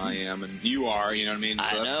I am, and you are. You know what I mean?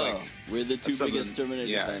 So I that's know. like, We're the two biggest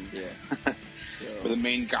Terminator fans here. We're the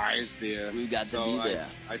main guys there. We've got to be there.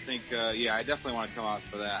 I think, I definitely want to come out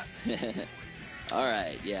for that. All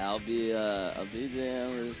right, yeah, I'll be there.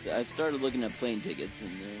 I started looking at plane tickets,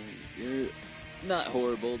 and they're not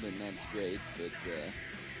horrible, but not great. But I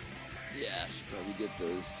should probably get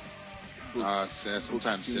those booked,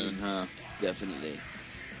 sometime soon, huh? Definitely,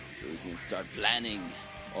 so we can start planning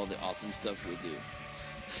all the awesome stuff we do.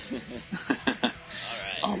 All right.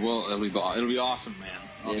 Oh well, it'll be awesome, man.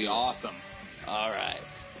 It'll be awesome. All right.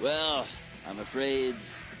 Well, I'm afraid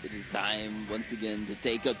it is time once again to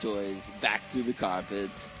take our toys back to the carpet.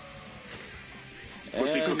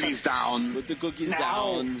 Put the cookies down. Put the cookies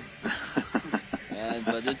down.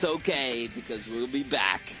 But it's okay, because we'll be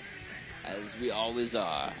back, as we always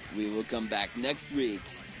are. We will come back next week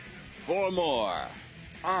for more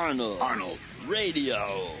Arnold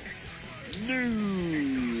Radio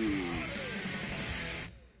News.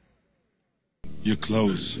 Your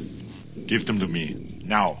clothes. Give them to me.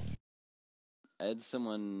 Now. I had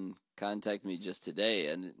someone contact me just today,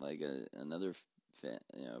 and like another fan,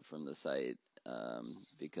 from the site,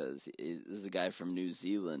 because this is a guy from New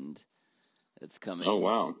Zealand that's coming. Oh,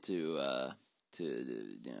 wow. To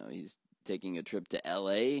he's taking a trip to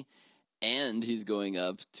L.A. and he's going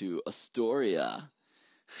up to Astoria.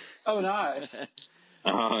 Oh, nice.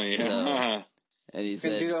 Oh, yeah. So, and he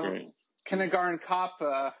Gonna said, do a kindergarten cop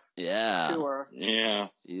tour. Yeah.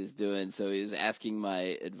 He was asking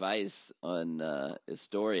my advice on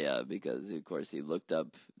Astoria because, of course, he looked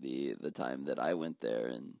up the time that I went there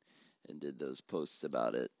and did those posts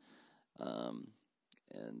about it.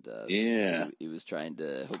 He was trying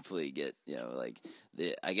to hopefully get,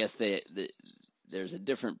 I guess there's a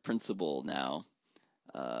different principal now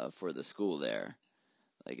for the school there.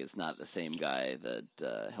 Like, it's not the same guy that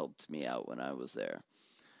helped me out when I was there.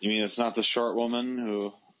 You mean it's not the short woman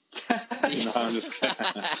who... No, I'm just kidding.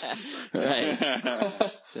 Right.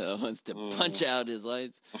 So wants to punch out his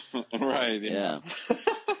lights. Right, yeah.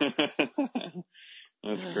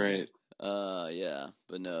 That's great. Yeah.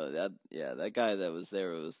 But no, that guy that was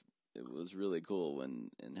there it was really cool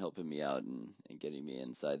in helping me out and getting me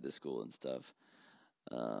inside the school and stuff.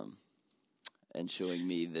 And showing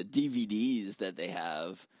me the DVDs that they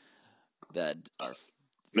have that are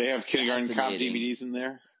They have Kindergarten Cop DVDs in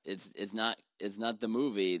there? It's not the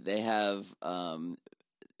movie. They have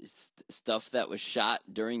stuff that was shot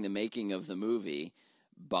during the making of the movie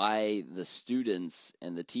by the students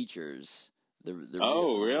and the teachers. The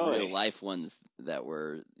really? real life ones that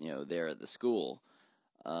were there at the school,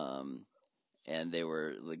 and they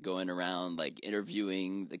were like going around like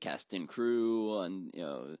interviewing the cast and crew on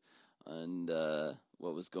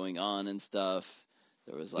what was going on and stuff.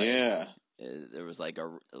 There was like there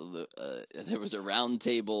was a round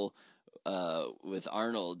table with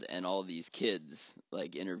Arnold and all these kids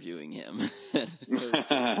like interviewing him. It's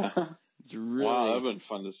really wow, that'd been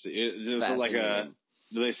fun to see. Is it like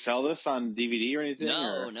do they sell this on DVD or anything?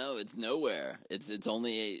 No, it's nowhere. It's it's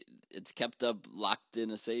kept up locked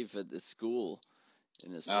in a safe at this school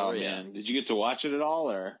in Astoria. Oh man, did you get to watch it at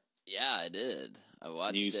all or? Yeah, I did. I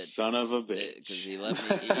watched you it. You son of a bitch. Because he let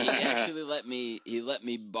me. He actually let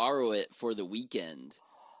me borrow it for the weekend.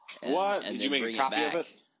 What? Did you make a copy of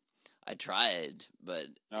it? I tried, but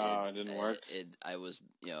it didn't work. I was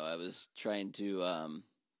trying to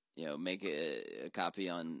make a copy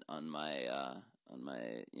on my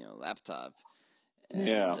laptop.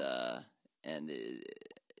 And, and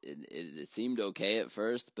it seemed okay at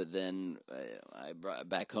first, but then I brought it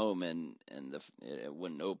back home and it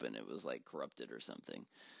wouldn't open. It was like corrupted or something.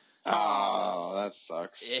 Oh, that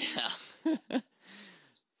sucks. Yeah.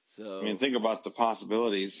 So I mean, think about the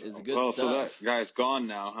possibilities. It's good well, stuff. So that guy's gone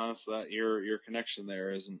now, huh? So that your connection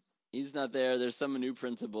there isn't. He's not there. There's some new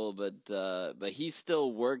principal, but he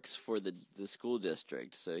still works for the school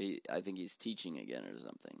district. So I think he's teaching again or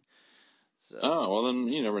something. So, oh, well then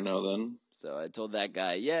you never know then. So I told that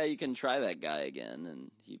guy, yeah, you can try that guy again, and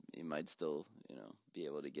he might still be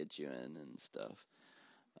able to get you in and stuff.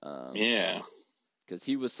 Yeah. Because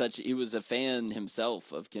he was a fan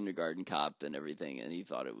himself of Kindergarten Cop and everything, and he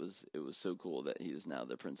thought it was so cool that he was now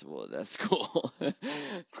the principal of that school.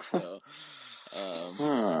 So,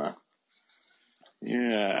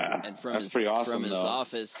 yeah, and from that's pretty awesome. From his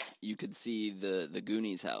office, you could see the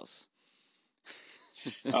Goonies house.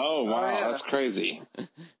 Oh wow, that's crazy.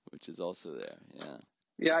 Which is also there, yeah.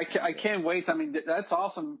 Yeah, I can't wait. I mean, that's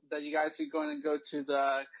awesome that you guys are going to go to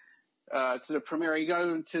the premiere. Are you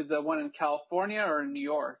going to the one in California or in New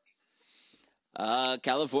York?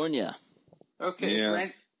 California. Okay. Yeah.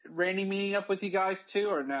 Randy meeting up with you guys too,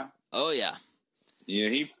 or no? Oh yeah.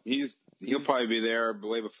 Yeah, he'll probably be there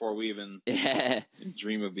way before we even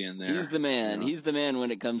dream of being there. He's the man. He's the man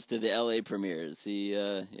when it comes to the LA premieres.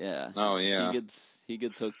 Yeah. Oh yeah. He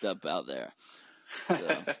gets hooked up out there.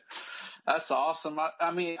 So. That's awesome.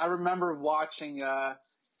 I mean, I remember watching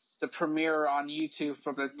the premiere on YouTube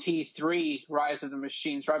for the T3 Rise of the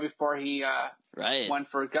Machines right before he went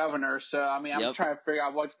for governor. So I mean, I'm trying to figure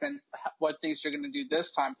out what things you're going to do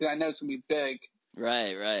this time because I know it's going to be big.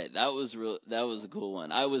 Right. That was a cool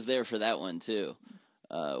one. I was there for that one too,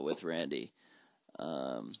 with Randy.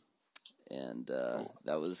 And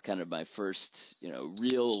that was kind of my first,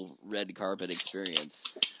 real red carpet experience.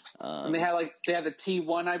 And they had the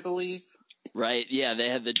T1, I believe. Right. Yeah, they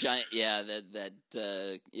had the giant. Yeah,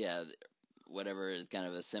 whatever is kind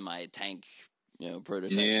of a semi-tank,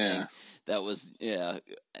 prototype. Yeah. Thing. That was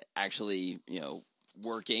actually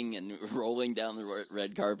working and rolling down the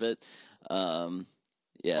red carpet. Wow,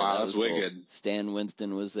 that's wicked. Cool. Stan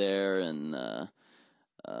Winston was there, and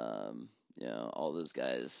you know, all those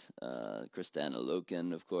guys. Kristanna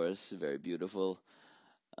Loken, of course, very beautiful.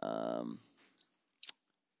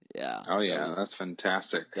 Yeah. Oh yeah, that's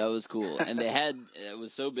fantastic. That was cool. And it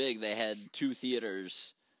was so big, they had 2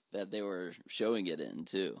 theaters that they were showing it in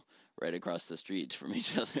too, right across the street from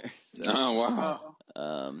each other. So, oh wow.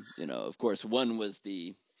 you know, of course, one was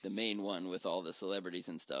the main one with all the celebrities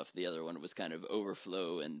and stuff. The other one was kind of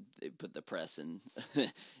overflow, and they put the press and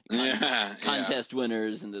contest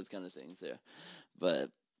winners and those kind of things there. But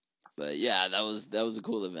yeah, that was a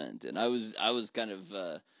cool event, and I was kind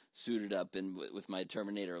of suited up with my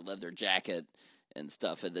Terminator leather jacket and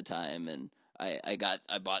stuff at the time, and I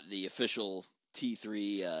bought the official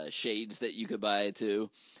T3 shades that you could buy too.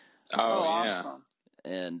 Oh yeah. Awesome.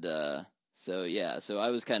 And so I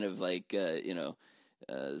was kind of like you know,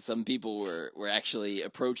 some people were actually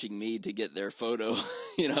approaching me to get their photo,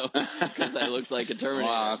 you know, because I looked like a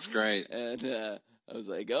Terminator. Wow, that's great. And I was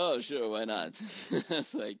like, oh sure, why not?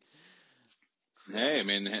 It's like, hey, I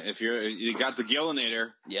mean, if you got the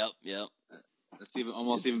Gillinator. Yep. That's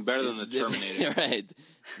almost even better than the Terminator. Right.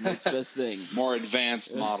 Next best thing. More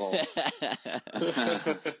advanced model.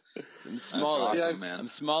 I'm smaller. Awesome, man. I'm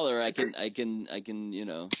smaller. I can you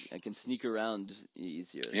know, I can sneak around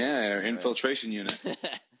easier. Yeah, our infiltration unit.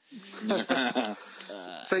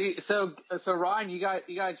 So Ryan, you got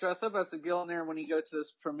to dress up as the Gillinator when you go to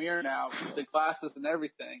this premiere now with the glasses and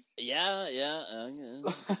everything. Yeah.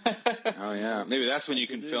 Oh yeah, maybe that's when you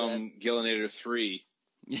can film Gillinator 3.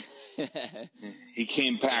 He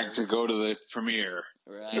came back to go to the premiere.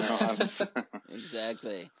 Right. You know,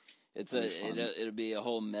 Exactly. It'll be a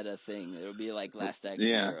whole meta thing. It'll be like Last Action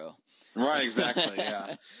Hero. Right, exactly,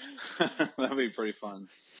 yeah. That'd be pretty fun.